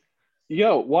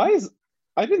 Yo,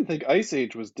 I didn't think Ice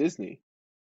Age was Disney.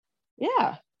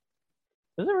 Yeah.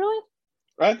 Is it really?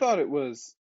 I thought it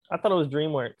was. I thought it was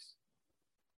DreamWorks.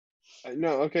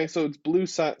 No, okay, so it's Blue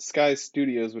Sky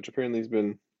Studios, which apparently has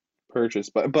been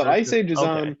purchased, but Ice Age is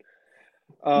Okay.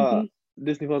 on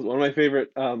Disney Plus. One of my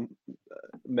favorite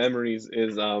memories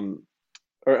is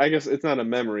or I guess it's not a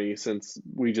memory since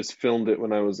we just filmed it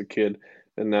when I was a kid,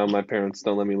 and now my parents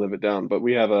don't let me live it down. But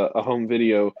we have a home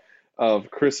video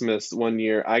of Christmas one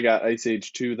year. I got Ice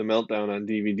Age 2: The Meltdown on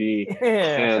DVD,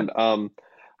 Yeah. and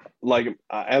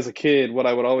as a kid, what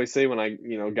I would always say when I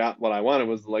got what I wanted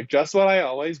was like just what I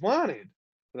always wanted.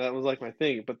 That was like my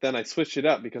thing. But then I switched it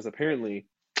up because apparently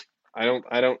I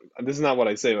don't. This is not what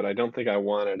I say, but I don't think I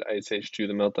wanted Ice Age 2: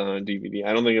 The Meltdown on DVD.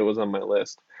 I don't think it was on my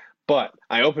list. But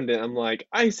I opened it. I'm like,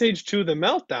 Ice Age 2: The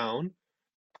Meltdown.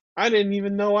 I didn't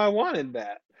even know I wanted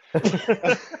that.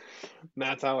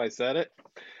 That's how I said it.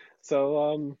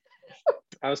 So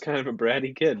I was kind of a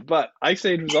bratty kid. But Ice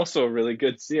Age was also a really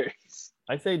good series.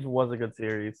 Ice Age was a good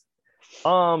series.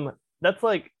 That's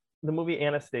like the movie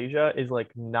Anastasia is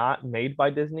like not made by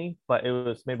Disney, but it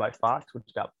was made by Fox,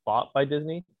 which got bought by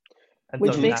Disney. And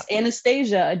Which so makes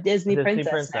Anastasia a Disney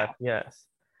princess now. Yes.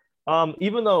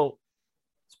 Even though,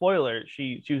 spoiler,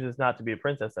 she chooses not to be a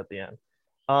princess at the end.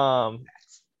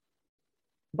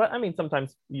 But I mean,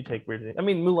 sometimes you take weird things. I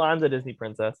mean, Mulan's a Disney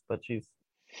princess, but she's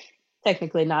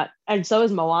Technically not. And so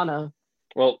is Moana.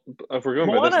 Well, if we're going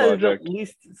by Moana this is logic, at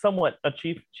least somewhat a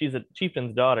chief. She's a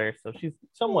chieftain's daughter, so she's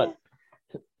somewhat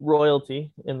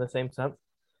royalty in the same sense.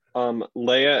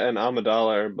 Leia and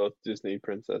Amidala are both Disney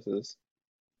princesses.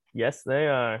 Yes, they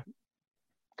are.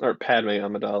 Or Padme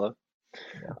Amidala.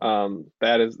 Yeah.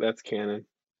 That's canon.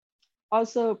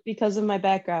 Also, because of my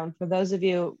background, for those of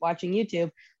you watching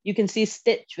YouTube, you can see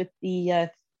Stitch with the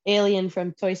alien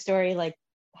from Toy Story like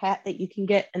hat that you can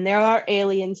get, and there are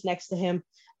aliens next to him.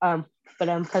 But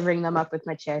I'm covering them up with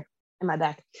my chair and my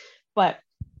back. But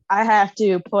I have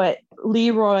to put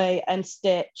Leroy and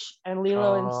Stitch and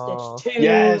Lilo and Stitch 2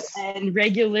 Yes. and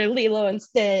regular Lilo and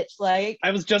Stitch. Like,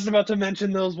 I was just about to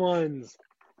mention those ones.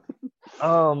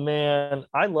 Oh man,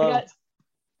 I love.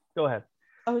 Go ahead.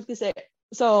 I was gonna say,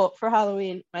 so for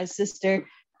Halloween, my sister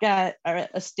got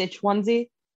a Stitch onesie,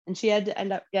 and she had to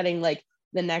end up getting like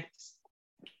the next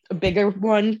bigger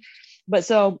one. But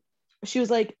so she was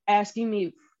like asking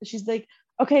me, she's like,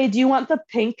 okay, do you want the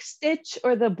pink Stitch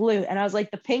or the blue? And I was like,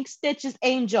 the pink Stitch is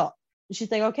Angel. And she's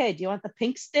like, okay, do you want the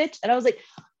pink Stitch? And I was like,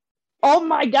 oh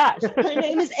my gosh, her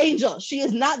name is Angel. She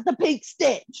is not the pink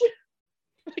Stitch.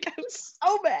 Like, I was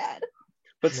so mad.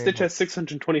 But Stitch has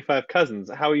 625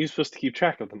 cousins. How are you supposed to keep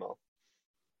track of them all?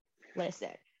 Listen,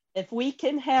 if we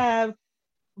can have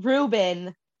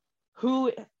Ruben,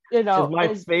 who, you know, is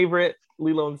my favorite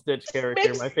Lilo and Stitch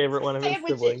character, my favorite one of his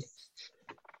siblings,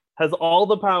 has all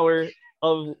the power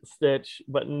of Stitch,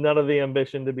 but none of the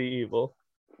ambition to be evil.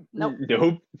 Nope.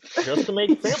 Nope. Just to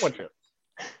make sandwiches.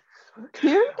 Do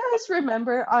you guys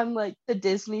remember on like the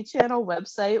Disney Channel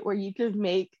website where you could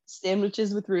make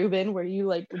sandwiches with Reuben, where you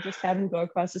like would just have him go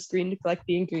across the screen to collect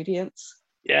the ingredients?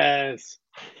 Yes.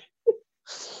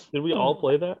 Did we all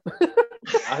play that?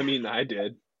 I mean, I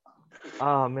did.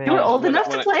 Oh man. You were old when- enough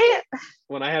when to I- play it?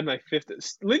 When I had my fifth,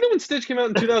 Lilo and Stitch came out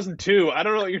in 2002. I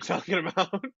don't know what you're talking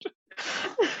about.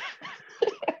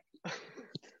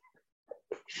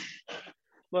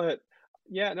 But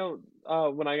yeah, no.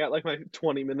 When I got like my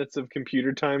 20 minutes of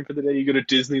computer time for the day, you go to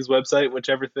Disney's website,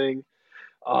 whichever thing.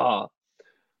 I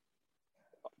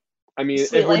mean,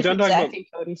 Sweet if we're Life done of talking Zack about, and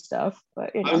Cody stuff,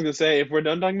 but you I was know. gonna say, if we're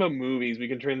done talking about movies, we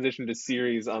can transition to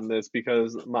series on this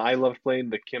because I loved playing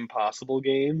the Kim Possible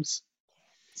games.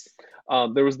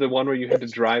 There was the one where you had to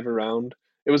drive around.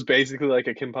 It was basically like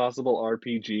a Kim Possible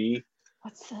RPG.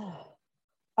 What's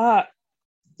that?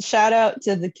 Shout out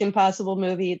to the Kim Possible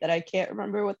movie that I can't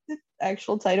remember what the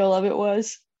actual title of it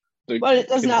was. The But it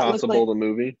does Kim not look Possible like. the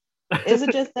movie. Is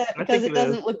it just that? I Because think it it is.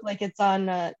 doesn't look like it's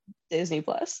on Disney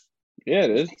Plus. Yeah,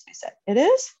 it is. It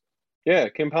is. Yeah,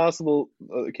 Kim Possible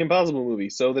movie.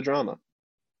 So the drama.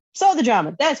 So the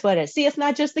drama. That's what it is. See, it's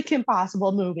not just the Kim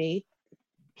Possible movie.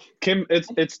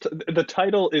 It's the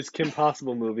title is Kim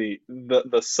Possible movie.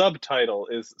 The subtitle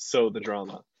is So the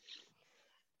drama.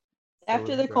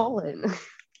 After the colon.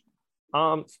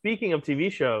 Speaking of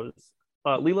TV shows,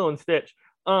 Lilo and Stitch.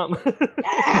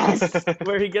 Yes!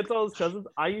 Where he gets all his cousins.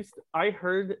 I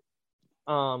heard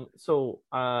I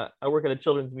work at a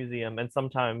children's museum, and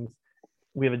sometimes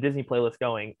we have a Disney playlist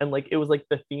going, and like it was like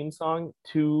the theme song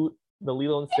to the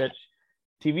Lilo and Stitch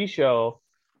TV show,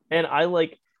 and I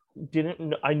like didn't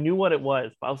know, I knew what it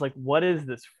was, but I was like, what is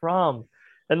this from?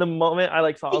 And the moment I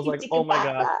like saw, I was like, oh my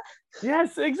god,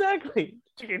 yes, exactly.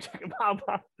 Chicka chicka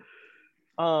papa.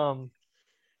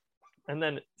 And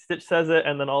then Stitch says it,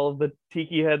 and then all of the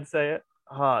tiki heads say it.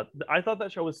 I thought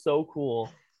that show was so cool,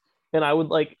 and I would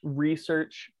like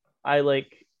research. I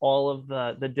like all of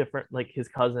the different like his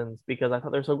cousins because I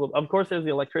thought they're so cool. Of course, there's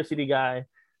the electricity guy,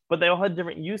 but they all had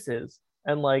different uses,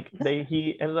 and like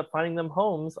he ended up finding them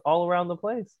homes all around the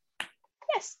place.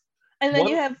 Yes. And then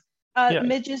One- you have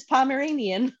Midge's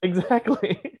Pomeranian.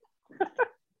 Exactly.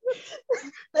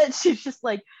 That she's just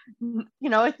like, you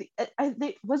know, I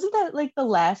think wasn't that like the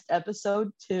last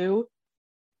episode too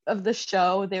of the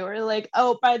show? They were like,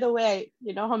 oh, by the way,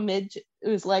 you know how Midge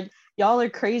was like, y'all are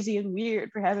crazy and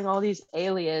weird for having all these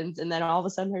aliens, and then all of a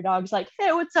sudden her dog's like,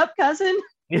 hey, what's up, cousin?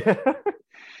 Yeah.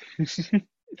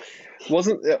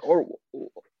 Wasn't or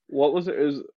what was it?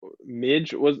 Is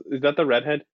Midge is that the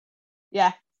redhead?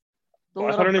 Yeah. Oh,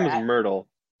 I thought her name was Myrtle.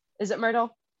 Is it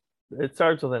Myrtle? It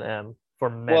starts with an M for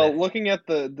minute. Well, looking at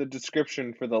the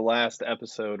description for the last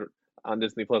episode on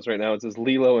Disney Plus right now, it says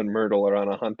Lilo and Myrtle are on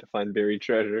a hunt to find buried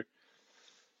treasure.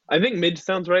 I think Midge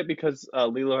sounds right because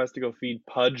Lilo has to go feed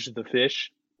Pudge the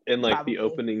fish in like Probably. the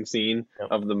opening scene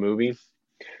Yep. of the movie.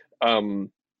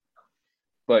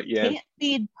 But yeah, Can't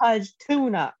feed Pudge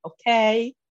tuna,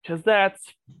 okay? Because that's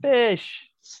fish.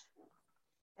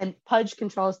 And Pudge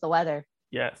controls the weather.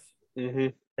 Yes, mm-hmm,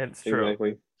 it's true.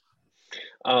 exactly.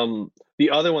 The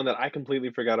other one that I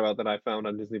completely forgot about that I found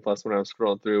on Disney Plus when I was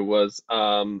scrolling through was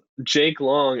Jake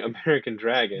Long, American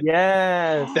Dragon.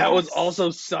 Yes. That was also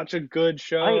such a good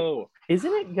show.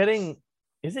 Isn't it getting?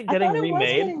 Is it I getting thought it was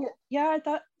remade? yeah, I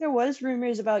thought there was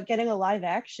rumors about getting a live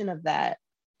action of that.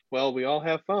 Well, we all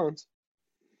have phones.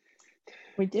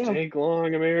 We do. Jake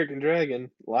Long, American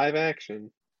Dragon, live action.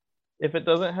 If it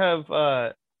doesn't have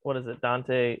what is it,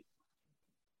 Dante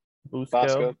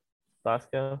Bosco.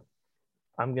 Bosco,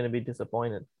 I'm gonna be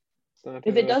disappointed.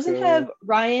 If it doesn't have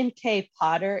Ryan K.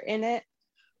 Potter in it,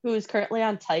 who is currently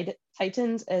on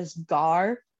Titans as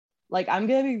Gar, like I'm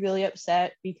gonna be really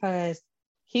upset because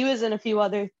he was in he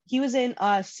was in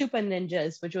Super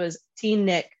Ninjas, which was Teen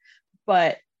Nick,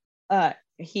 but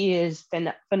he is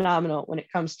phenomenal when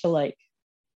it comes to like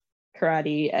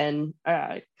karate and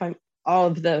all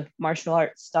of the martial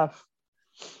arts stuff,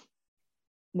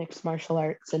 mixed martial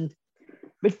arts.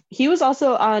 But he was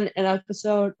also on an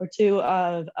episode or two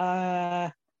of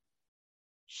what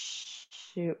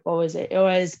was it? It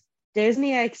was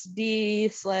Disney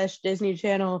XD / Disney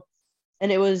Channel,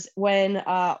 and it was when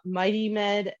Mighty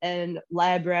Med and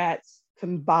Lab Rats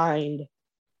combined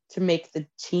to make the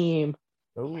team.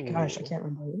 Oh my gosh, I can't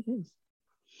remember what it is.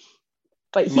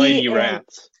 But Mighty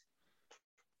Rats.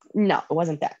 No, it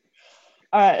wasn't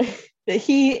that.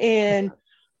 He and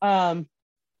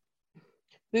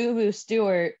Boo Boo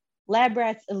Stewart, Lab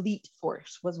Rats Elite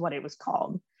Force was what it was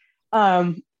called.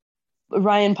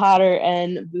 Ryan Potter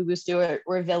and Boo Boo Stewart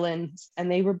were villains,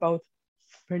 and they were both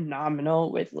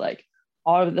phenomenal with like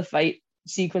all of the fight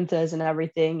sequences and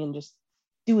everything, and just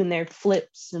doing their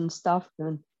flips and stuff,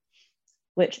 and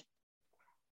which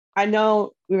I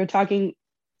know we were talking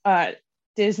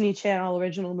Disney Channel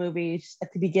original movies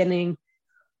at the beginning,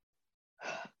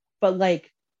 but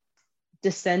like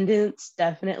Descendants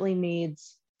definitely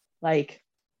needs like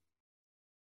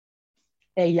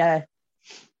a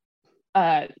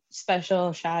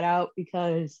special shout out,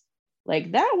 because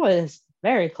like that was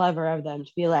very clever of them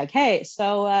to be like, hey,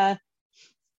 so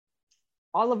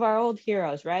all of our old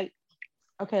heroes, right?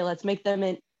 Okay, let's make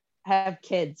them have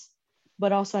kids.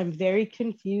 But also I'm very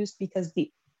confused because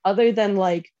other than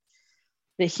like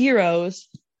the heroes,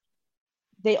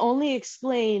 they only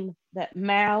explain that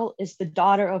Mal is the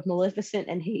daughter of Maleficent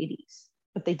and Hades,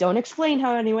 but they don't explain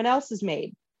how anyone else is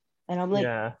made. And I'm like,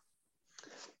 Yeah.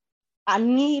 I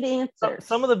need answers.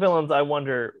 Some of the villains, I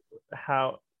wonder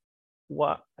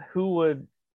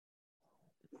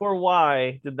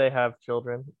why did they have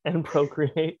children and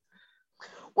procreate?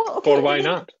 Well, okay, Or why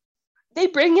not? They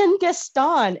bring in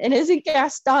Gaston, and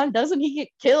doesn't he get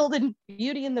killed in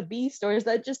Beauty and the Beast, or is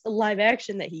that just the live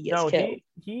action that he gets killed?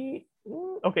 He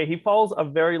falls a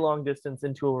very long distance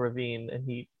into a ravine,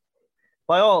 and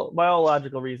by all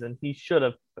logical reason, he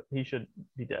should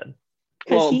be dead.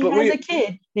 Because he has a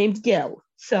kid named Gil.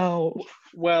 So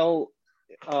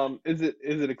is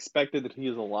it expected that he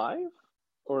is alive,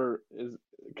 or is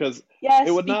because yes,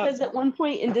 it would because not... at one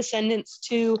point in Descendants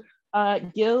 2,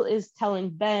 Gil is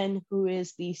telling Ben, who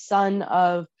is the son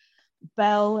of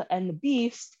Belle and the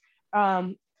Beast,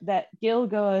 that Gil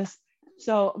goes,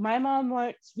 so my mom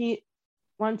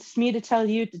wants me to tell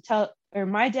you to tell, or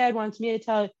my dad wants me to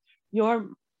tell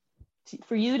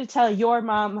for you to tell your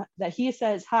mom that he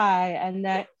says hi, and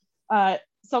that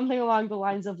something along the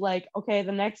lines of like, okay,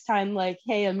 the next time, like,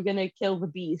 hey, I'm gonna kill the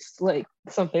beast, like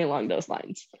something along those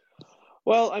lines.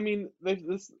 Well, I mean,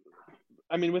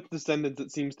 with Descendants,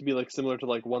 it seems to be like similar to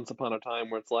like Once Upon a Time,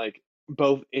 where it's like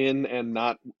both in and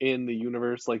not in the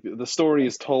universe. Like the story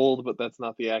is told, but that's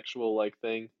not the actual like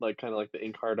thing, like kind of like the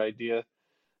Inkheart idea.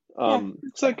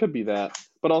 So it could be that,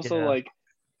 but also like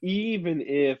even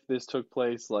if this took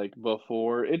place like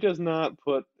before, it does not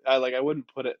I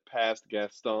wouldn't put it past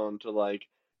Gaston to like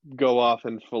go off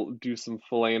and do some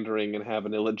philandering and have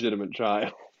an illegitimate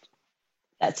child.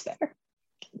 That's fair.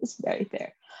 It's very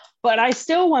fair. But I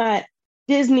still want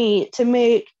Disney to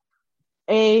make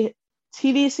a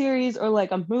TV series or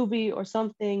like a movie or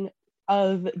something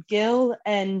of Gil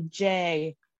and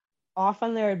Jay off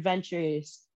on their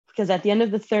adventures, because at the end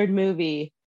of the third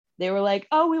movie, they were like,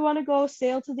 oh, we want to go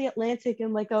sail to the Atlantic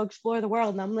and like go explore the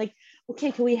world. And I'm like,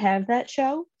 okay, can we have that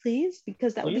show, please?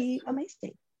 Because that would be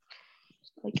amazing.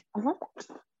 Like, I want that.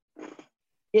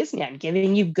 Disney, I'm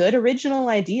giving you good original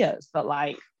ideas, but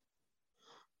like,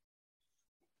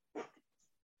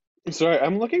 Sorry,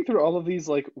 I'm looking through all of these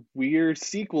like weird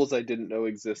sequels I didn't know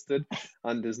existed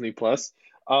on Disney Plus.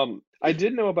 I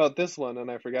did know about this one and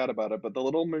I forgot about it, but The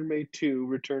Little Mermaid 2,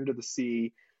 Return to the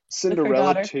Sea,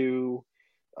 Cinderella 2,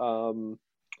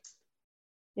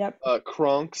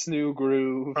 Kronk's New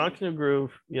Groove. Kronk's New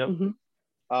Groove, yep.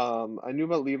 Mm-hmm. I knew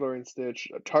about Lilo and Stitch,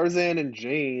 Tarzan and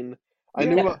Jane. I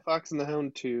knew about Fox and the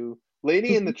Hound 2,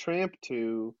 Lady and the Tramp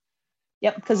 2.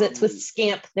 Yep, because it's with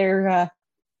Scamp. They're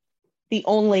the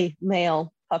only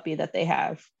male puppy that they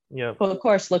have. Yeah. Who, of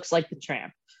course, looks like the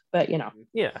Tramp, but you know.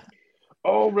 Yeah.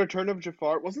 Oh, Return of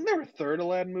Jafar. Wasn't there a third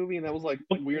Aladdin movie? And that was like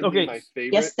weirdly my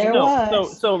favorite. Yes, there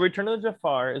was. So Return of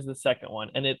Jafar is the second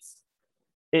one, and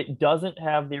it doesn't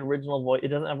have the original voice. It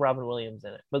doesn't have Robin Williams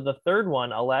in it. But the third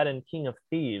one, Aladdin King of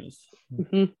Thieves,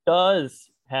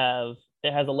 has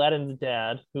Aladdin's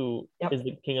dad, who is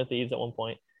the King of Thieves at one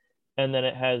point. And then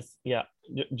it has,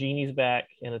 Genie's back,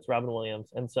 and it's Robin Williams.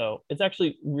 And so it's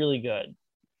actually really good.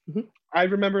 I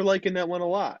remember liking that one a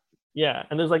lot. Yeah,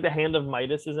 and there's like the Hand of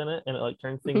Midas is in it, and it like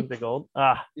turns things to gold.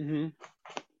 Well,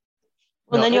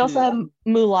 then you also have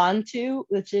Mulan too,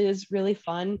 which is really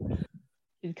fun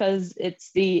because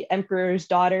it's the Emperor's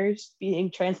daughters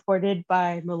being transported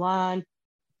by Mulan,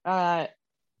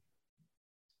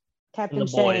 Captain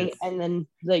Shang, and then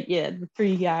the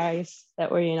three guys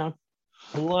that were,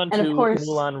 Mulan and 2, of course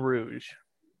Mulan Rouge.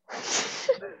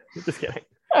 Just kidding.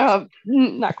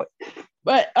 Not quite,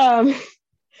 but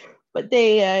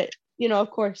they,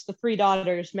 of course, the three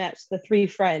daughters met the three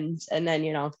friends, and then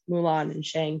Mulan and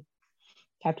Shang,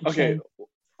 Captain Shang.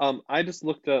 I just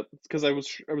looked up because I was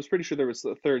pretty sure there was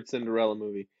a third Cinderella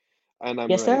movie, and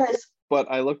yes, there is. But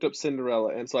I looked up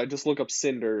Cinderella, and so I just look up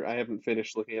Cinder. I haven't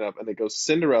finished looking it up, and it goes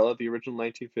Cinderella, the original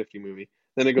 1950 movie.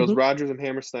 Then it goes Rodgers and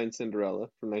Hammerstein Cinderella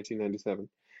from 1997.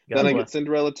 Then I get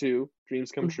Cinderella 2,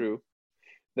 Dreams Come True.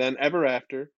 Then Ever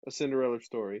After, A Cinderella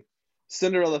Story.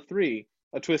 Cinderella 3,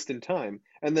 A Twist in Time.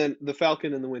 and then The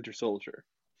Falcon and the Winter Soldier.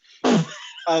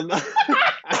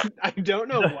 I don't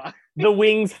know why. The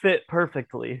wings fit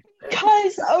perfectly.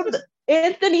 Because of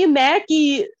Anthony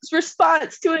Mackie's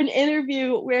response to an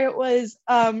interview where it was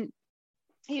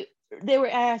he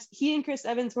and Chris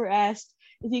Evans were asked,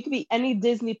 if you could be any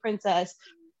Disney princess,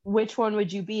 which one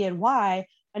would you be and why?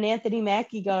 And Anthony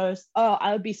Mackie goes, oh,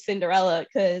 I would be Cinderella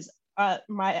because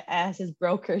my ass is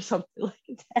broke or something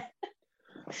like that.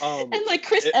 And like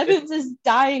Chris Evans is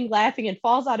dying laughing and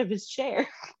falls out of his chair.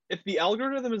 If the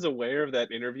algorithm is aware of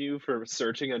that interview for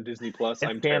searching on Disney Plus,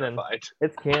 I'm canon. terrified.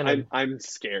 It's canon. I'm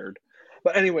scared.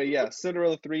 But anyway, yeah,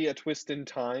 Cinderella 3, A Twist in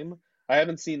Time. I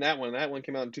haven't seen that one. That one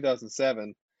came out in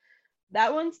 2007.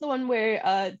 That one's the one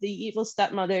where the evil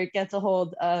stepmother gets a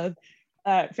hold of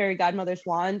fairy godmother's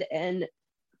wand and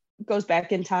goes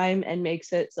back in time and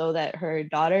makes it so that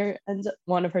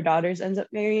one of her daughters ends up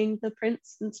marrying the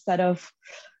prince instead of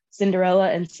Cinderella,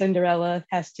 and Cinderella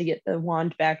has to get the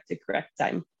wand back to correct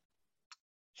time.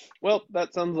 Well,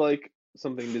 that sounds like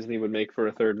something Disney would make for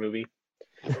a third movie.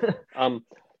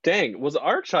 Dang, was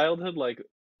our childhood like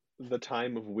the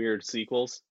time of weird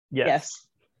sequels? Yes.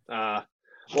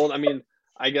 Well, I mean,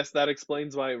 I guess that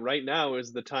explains why right now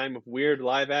is the time of weird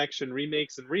live action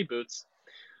remakes and reboots.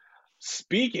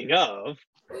 Speaking of,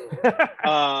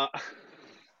 do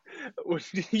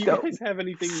you guys have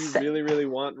anything you really, really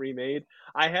want remade?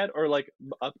 Or like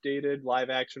updated live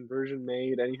action version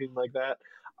made, anything like that?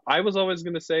 I was always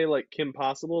going to say like Kim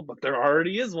Possible, but there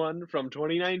already is one from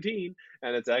 2019,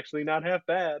 and it's actually not half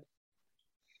bad.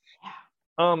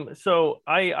 So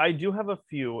I do have a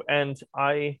few, and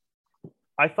I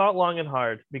thought long and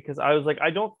hard because I was like, I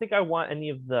don't think I want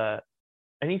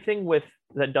anything with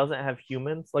that doesn't have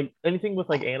humans, like anything with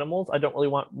like animals. I don't really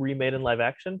want remade in live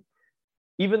action,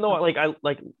 even though I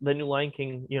like the new Lion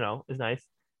King, is nice,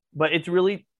 but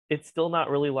it's still not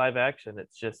really live action.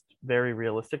 It's just very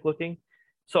realistic looking.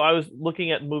 So I was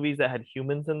looking at movies that had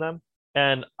humans in them,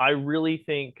 and I really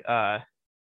think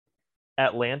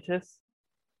Atlantis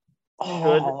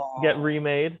should get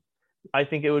remade. I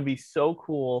think it would be so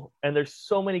cool, and there's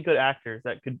so many good actors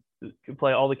that could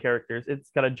play all the characters. It's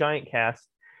got a giant cast.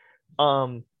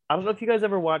 I don't know if you guys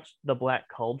ever watched The Black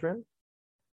Cauldron.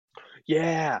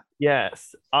 Yeah.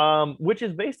 Yes. Which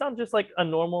is based on just like a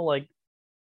normal like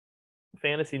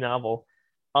fantasy novel.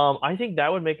 I think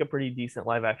that would make a pretty decent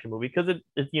live action movie because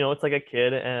it's like a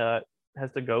kid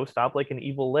has to go stop like an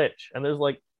evil lich, and there's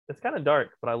like it's kind of dark,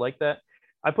 but I like that.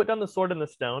 I put down The Sword in the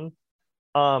Stone.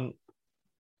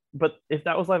 But if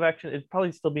that was live action, it'd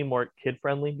probably still be more kid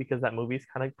friendly because that movie's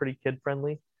kind of pretty kid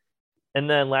friendly. And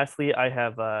then lastly, I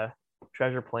have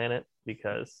Treasure Planet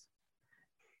because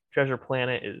Treasure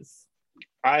Planet is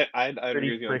I'd agree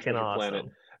pretty with you on freaking Treasure awesome. Planet.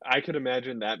 I could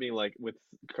imagine that being like with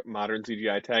modern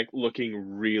CGI tech looking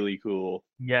really cool.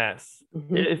 Yes.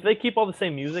 If they keep all the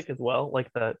same music as well,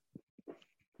 like the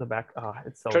back,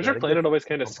 it's so Treasure good. Planet always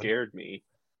kind of scared me.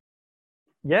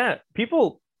 Yeah,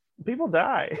 people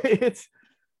die.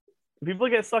 People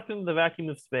get sucked into the vacuum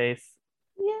of space,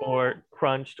 or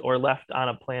crunched, or left on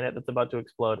a planet that's about to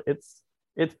explode. It's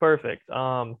perfect.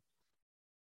 And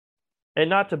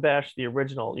not to bash the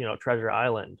original, Treasure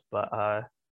Island, but I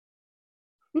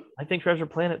think Treasure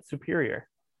Planet's superior.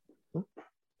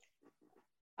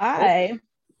 Okay,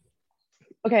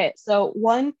 so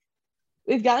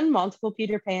we've gotten multiple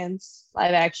Peter Pans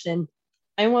live action.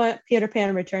 I want Peter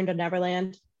Pan Return to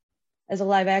Neverland as a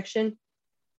live action,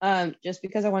 just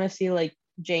because I want to see like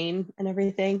Jane and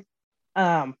everything.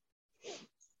 I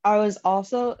was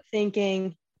also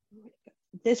thinking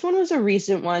this one was a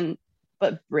recent one,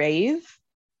 but Brave,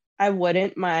 I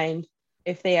wouldn't mind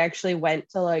if they actually went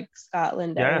to like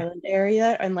Scotland, Ireland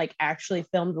area and like actually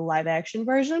filmed the live action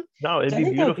version. No, it'd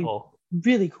be beautiful.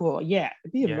 Really cool. Yeah,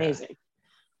 it'd be amazing.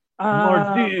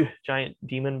 Giant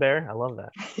demon bear. I love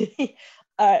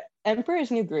that. Emperor's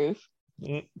New Groove,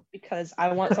 because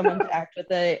I want someone to act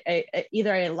with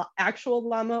either an actual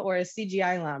llama or a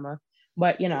CGI llama.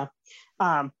 But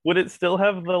would it still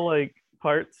have the like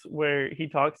parts where he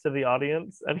talks to the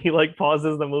audience and he like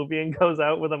pauses the movie and goes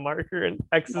out with a marker and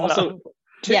X's also, out?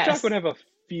 TikTok would have a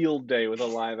field day with a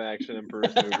live action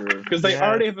Emperor's New Groove because they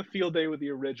already have a field day with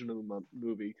the original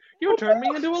movie. You turned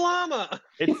me into a llama.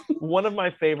 It's one of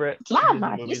my favorite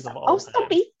llama. He's supposed to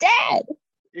be dead.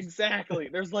 Exactly.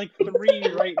 There's like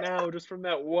 3 right now just from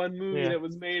that one movie that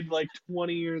was made like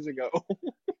 20 years ago.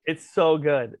 It's so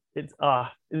good. It's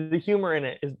the humor in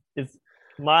it is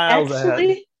miles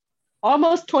ahead.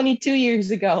 Almost 22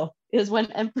 years ago is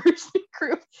when Emperor's New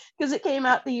Groove, because it came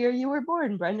out the year you were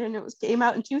born, Brendan. It came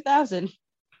out in 2000.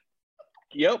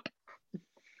 Yep.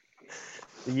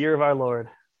 The year of our Lord.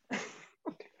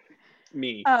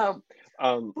 me. Um,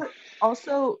 Um, but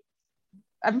also,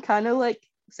 I'm kind of like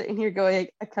sitting here going,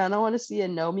 I kind of want to see a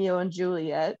Romeo and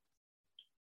Juliet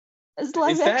as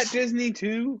live is that action. Disney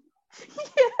too?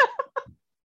 Yeah.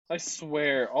 I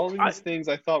swear, all of I- these things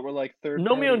I thought were like third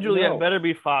Romeo party. and Juliet No, better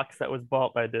be Fox that was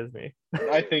bought by Disney.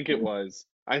 I think it was.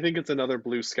 I think it's another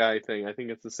Blue Sky thing. I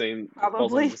think it's the same, falls under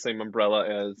Probably. the same umbrella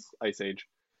as Ice Age.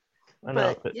 I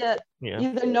know. But yeah, Yeah.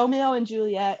 either Romeo and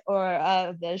Juliet or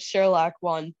the Sherlock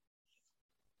one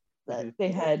that Mhm.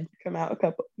 they had come out a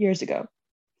couple years ago.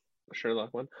 The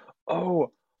Sherlock one.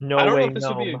 Oh, No I don't know way, if this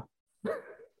would be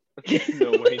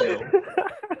gnome. no way, no.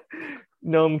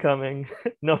 Gnome coming.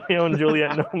 Romeo and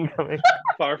Juliet, gnome coming.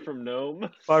 Far from Gnome.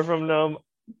 Far from gnome.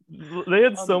 They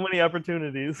had so many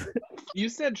opportunities. You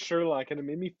said Sherlock, and it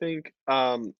made me think.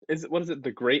 What is it?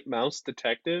 The Great Mouse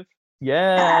Detective.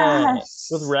 Yeah. Yes.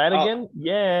 With Radigan?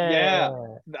 Yeah.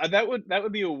 That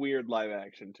would be a weird live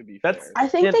action. To be That's- fair, I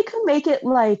think Yeah. they could make it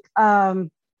like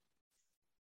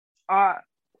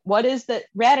what is that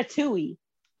Ratatouille?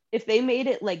 If they made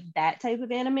it like that type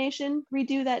of animation,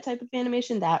 redo that type of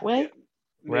animation that way.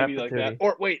 Yeah. Maybe like that. Ratatouille.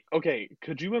 Or wait, okay.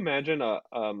 Could you imagine a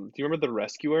Do you remember the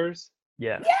Rescuers?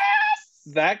 Yes. Yes.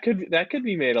 That could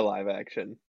be made a live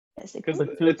action Yes, they because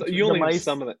could. you only have mice.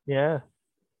 some of it. Yeah.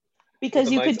 Because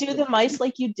the you mice- could do the mice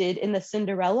like you did in the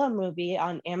Cinderella movie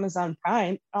on Amazon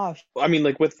Prime. Oh, I mean,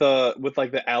 like with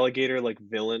like the alligator like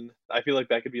villain, I feel like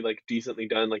that could be like decently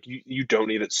done. Like you don't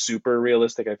need it super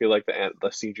realistic. I feel like the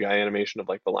CGI animation of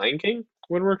like the Lion King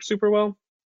would work super well.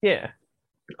 Yeah.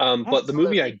 But the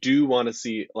movie I Absolutely. do want to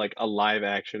see like a live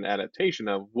action adaptation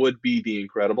of would be The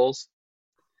Incredibles.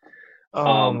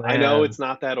 Oh, I know man. it's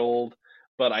not that old,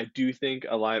 but I do think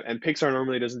a live and Pixar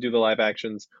normally doesn't do the live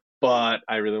actions, but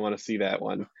I really want to see that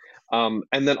one. And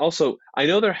then also, I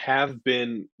know there have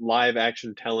been live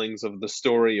action tellings of the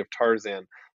story of Tarzan,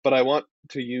 but I want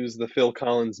to use the Phil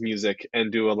Collins music and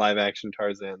do a live action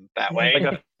Tarzan that way.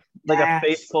 Like a Yes.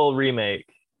 faithful remake.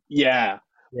 Yeah,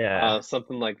 Yeah.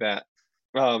 something like that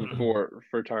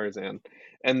for Tarzan.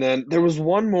 And then there was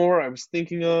one more I was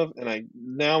thinking of, and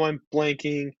I'm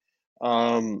blanking.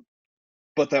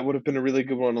 But that would have been a really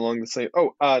good one along the same.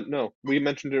 Oh, no, we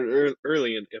mentioned it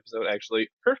early in the episode actually,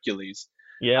 Hercules.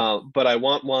 Yeah. But I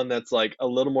want one that's like a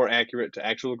little more accurate to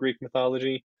actual Greek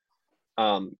mythology.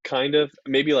 Kind of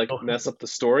maybe like mess up the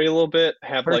story a little bit.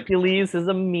 Have like Hercules is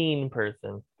a mean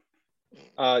person.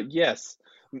 yes.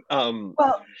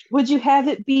 Well, would you have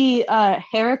it be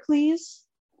Heracles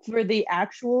for the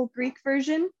actual Greek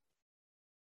version?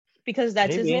 Because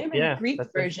that's his Maybe, name yeah, in the Greek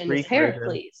that's the version Greek is version.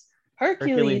 Heracles. Hercules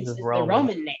Hercules is is the Roman.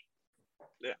 Roman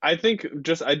name. I think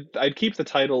just I'd keep the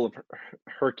title of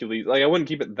Hercules. Like I wouldn't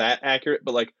keep it that accurate,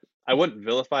 but like I wouldn't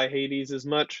vilify Hades as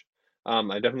much. I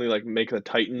definitely like make the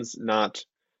Titans not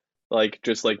like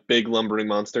just like big lumbering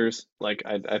monsters. Like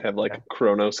I'd have like Okay.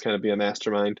 Kronos kind of be a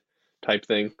mastermind type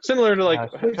thing, similar to like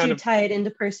Gosh. Would kind you of. tie it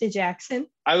into Percy Jackson?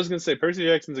 I was gonna say Percy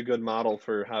Jackson's a good model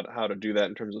for how to do that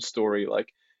in terms of story. Like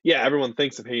yeah, everyone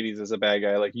thinks of Hades as a bad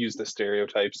guy. Like use the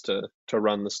stereotypes to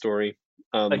run the story.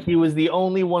 But he was the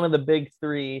only one of the big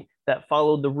three that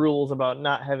followed the rules about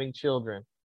not having children.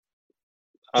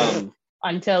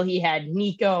 Until he had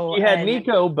Nico. He had and-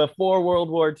 Nico before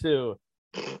World War II,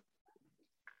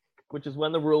 which is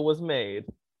when the rule was made.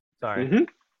 Sorry. Mhm.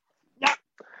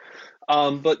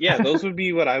 But yeah, those would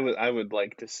be what I would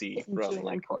like to see from Doing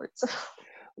like imports.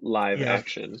 live Yeah.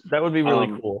 action. That would be really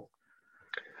Um, cool.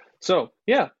 So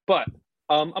yeah, but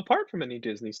apart from any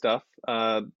Disney stuff,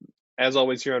 as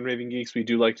always here on Raving Geeks, we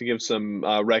do like to give some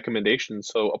recommendations.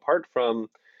 So apart from,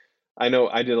 I know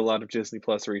I did a lot of Disney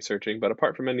Plus researching, but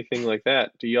apart from anything like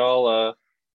that, do y'all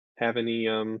have any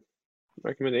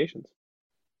recommendations?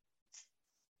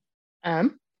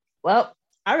 Well,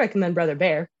 I recommend Brother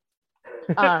Bear.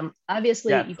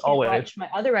 Obviously, Yes, you can't always. watch my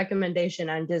other recommendation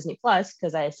on Disney Plus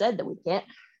because I said that we can't.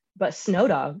 But Snow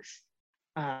Dogs,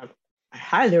 I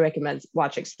highly recommend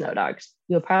watching Snow Dogs.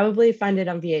 You'll probably find it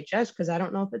on VHS because I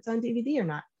don't know if it's on DVD or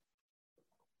not.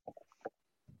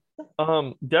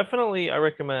 Definitely I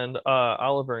recommend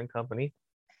Oliver and Company,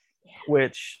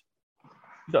 which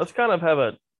does kind of have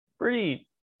a pretty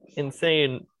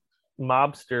insane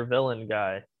mobster villain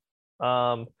guy.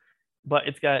 But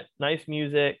it's got nice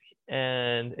music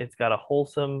and it's got a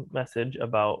wholesome message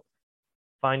about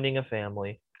finding a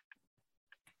family.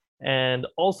 And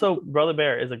also Brother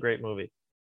Bear is a great movie.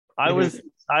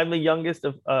 I'm the youngest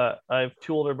of I have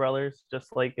two older brothers,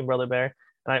 just like in Brother Bear,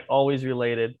 and I always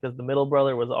related because the middle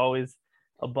brother was always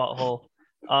a butthole.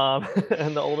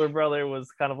 And the older brother was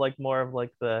kind of like more of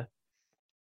like the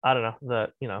I don't know,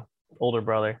 the older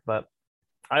brother, but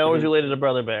I always related to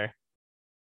Brother Bear.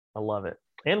 I love it.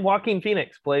 And Joaquin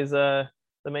Phoenix plays the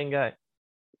main guy.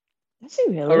 Is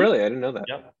he really? Oh, really? I didn't know that.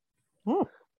 Yep. Oh.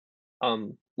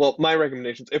 Well, my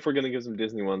recommendations, if we're gonna give some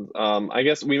Disney ones, I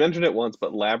guess we mentioned it once,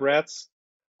 but Lab Rats.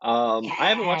 I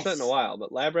haven't watched that in a Yes. while,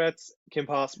 but Lab Rats, Kim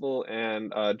Possible,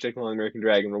 and Jake and the Long American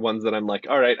Dragon were ones that I'm like,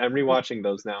 all right, I'm rewatching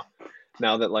those now.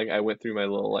 Now that like I went through my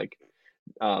little like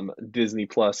Disney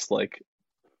Plus like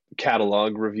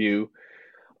catalog review.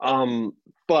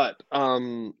 But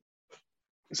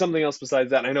something else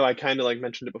besides that, I know I kind of like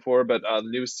mentioned it before, but the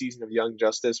newest season of Young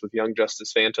Justice with Young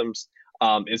Justice Phantoms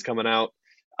is coming out.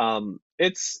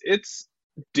 It's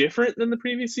different than the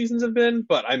previous seasons have been,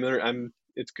 but I'm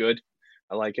it's good.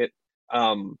 I like it.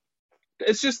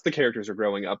 It's just the characters are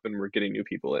growing up and we're getting new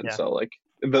people in, Yeah. so like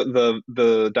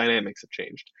the dynamics have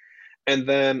changed. And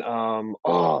then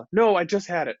oh no, I just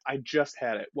had it.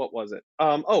 What was it?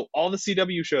 All the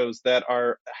CW shows that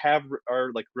are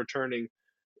like returning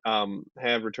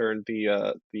have returned.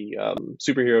 The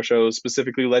superhero shows,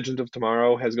 specifically Legend of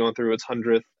Tomorrow, has gone through its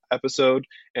 100th episode,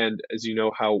 and as you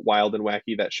know how wild and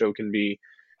wacky that show can be,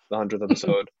 the 100th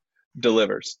episode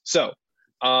delivers. So,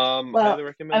 highly Well,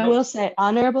 recommend I it. will say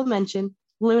honorable mention.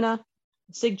 Luna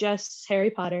suggests Harry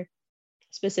Potter,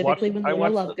 specifically when I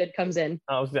Luna watched Lovegood comes in.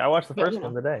 I watched the But, first you know.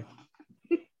 one today.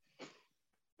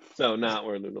 So not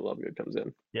where Luna Lovegood comes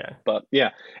in. Yeah. But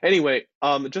yeah. Anyway,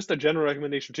 just a general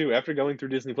recommendation too. After going through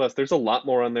Disney Plus, there's a lot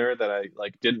more on there that I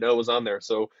like didn't know was on there.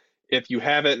 So if you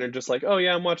have it and are just like, oh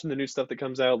yeah, I'm watching the new stuff that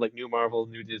comes out, like new Marvel,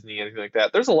 new Disney, anything like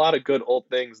that. There's a lot of good old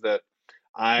things that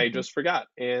I Mhm. just forgot.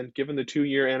 And given the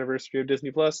 2-year anniversary of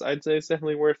Disney Plus, I'd say it's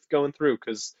definitely worth going through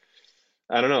because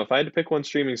I don't know, if I had to pick one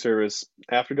streaming service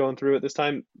after going through it this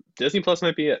time, Disney Plus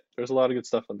might be it. There's a lot of good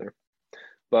stuff on there.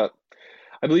 But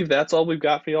I believe that's all we've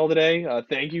got for y'all today.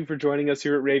 Thank you for joining us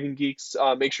here at Raving Geeks.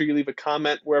 Make sure you leave a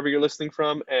comment wherever you're listening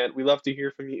from, and we love to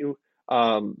hear from you.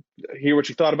 Hear what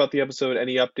you thought about the episode,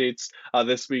 any updates.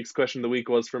 This week's question of the week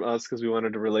was from us because we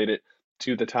wanted to relate it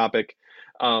to the topic.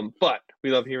 But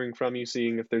we love hearing from you,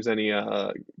 seeing if there's any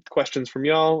questions from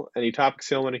y'all, any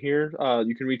topics y'all want to hear.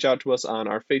 You can reach out to us on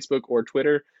our Facebook or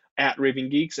Twitter at Raving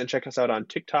Geeks, and check us out on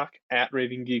TikTok at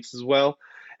Raving Geeks as well.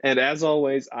 And as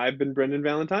always, I've been Brendan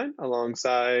Valentine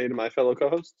alongside my fellow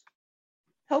co-hosts.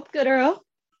 Hope Goodero.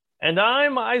 And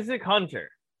I'm Isaac Hunter.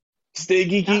 Stay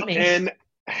Not geeky me. and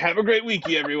have a great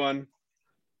weeky, everyone.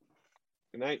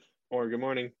 Good night, or good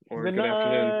morning, or good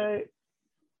afternoon. night.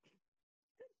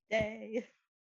 Day.